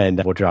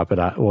 and we'll drop it.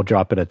 We'll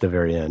drop it at the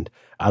very end.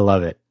 I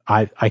love it.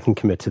 I can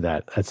commit to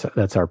that.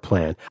 That's our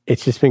plan.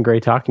 It's just been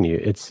great talking to you.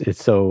 It's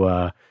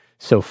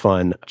so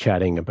fun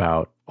chatting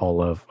about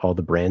all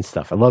the brand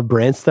stuff. I love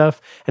brand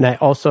stuff, and I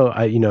also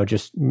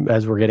just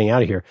as we're getting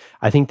out of here,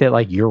 I think that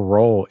like your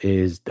role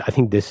is. I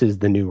think this is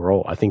the new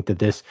role. I think that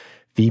this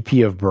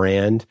VP of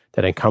brand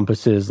that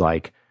encompasses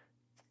like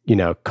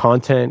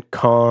content,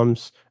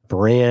 comms,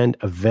 brand,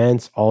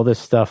 events, all this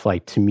stuff.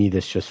 Like, to me,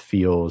 this just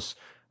feels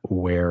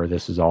where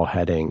this is all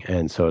heading,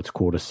 and so it's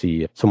cool to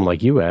see someone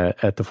like you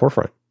at the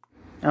forefront.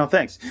 Oh,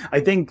 thanks. I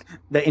think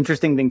the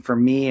interesting thing for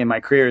me in my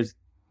career is,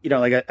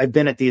 I've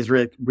been at these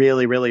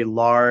really, really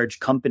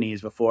large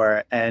companies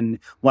before. And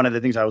one of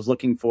the things I was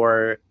looking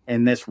for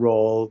in this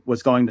role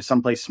was going to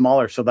someplace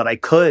smaller so that I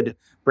could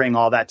bring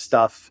all that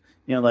stuff,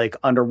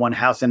 under one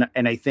house. And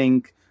I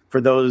think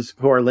for those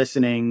who are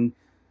listening,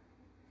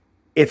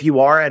 if you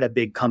are at a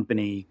big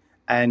company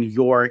and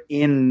you're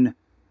in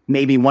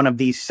maybe one of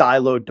these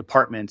siloed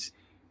departments,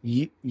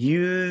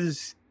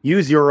 use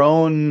your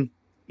own,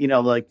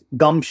 like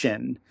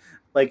gumption,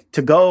 like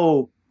to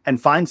go and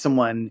find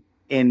someone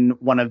in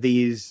one of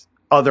these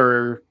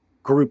other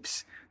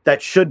groups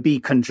that should be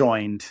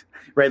conjoined,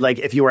 right? Like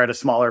if you were at a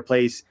smaller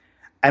place,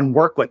 and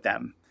work with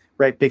them,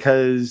 right?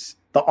 Because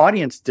the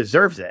audience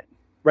deserves it,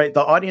 right?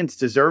 The audience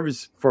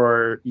deserves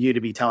for you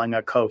to be telling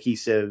a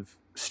cohesive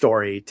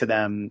story to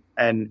them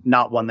and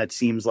not one that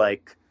seems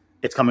like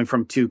it's coming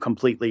from two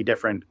completely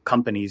different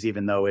companies,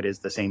 even though it is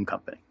the same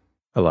company.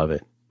 I love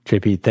it.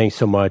 JP, thanks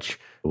so much.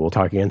 We'll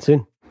talk again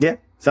soon. Yeah,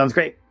 sounds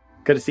great.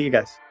 Good to see you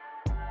guys.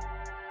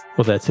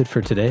 Well, that's it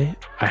for today.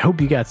 I hope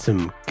you got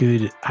some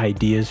good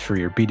ideas for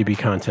your B2B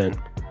content.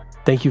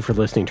 Thank you for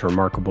listening to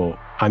Remarkable.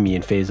 I'm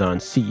Ian Faison,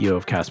 CEO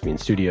of Caspian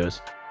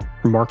Studios.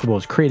 Remarkable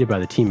is created by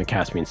the team at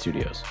Caspian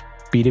Studios,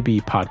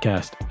 B2B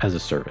podcast as a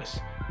service.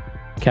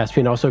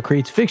 Caspian also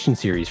creates fiction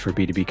series for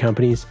B2B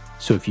companies,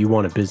 so if you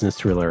want a business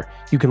thriller,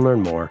 you can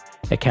learn more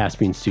at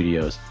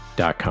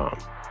caspianstudios.com.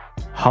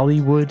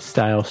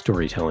 Hollywood-style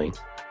storytelling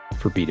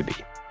for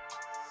B2B.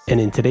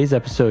 And in today's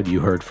episode, you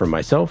heard from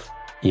myself,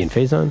 Ian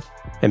Faison,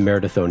 and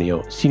Meredith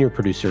O'Neill, senior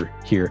producer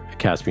here at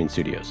Caspian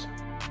Studios.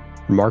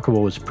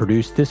 Remarkable was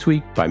produced this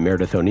week by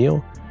Meredith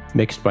O'Neill,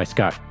 mixed by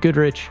Scott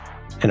Goodrich,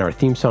 and our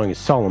theme song is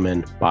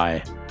Solomon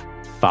by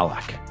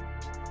Falak.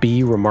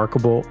 Be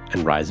remarkable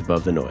and rise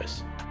above the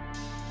noise.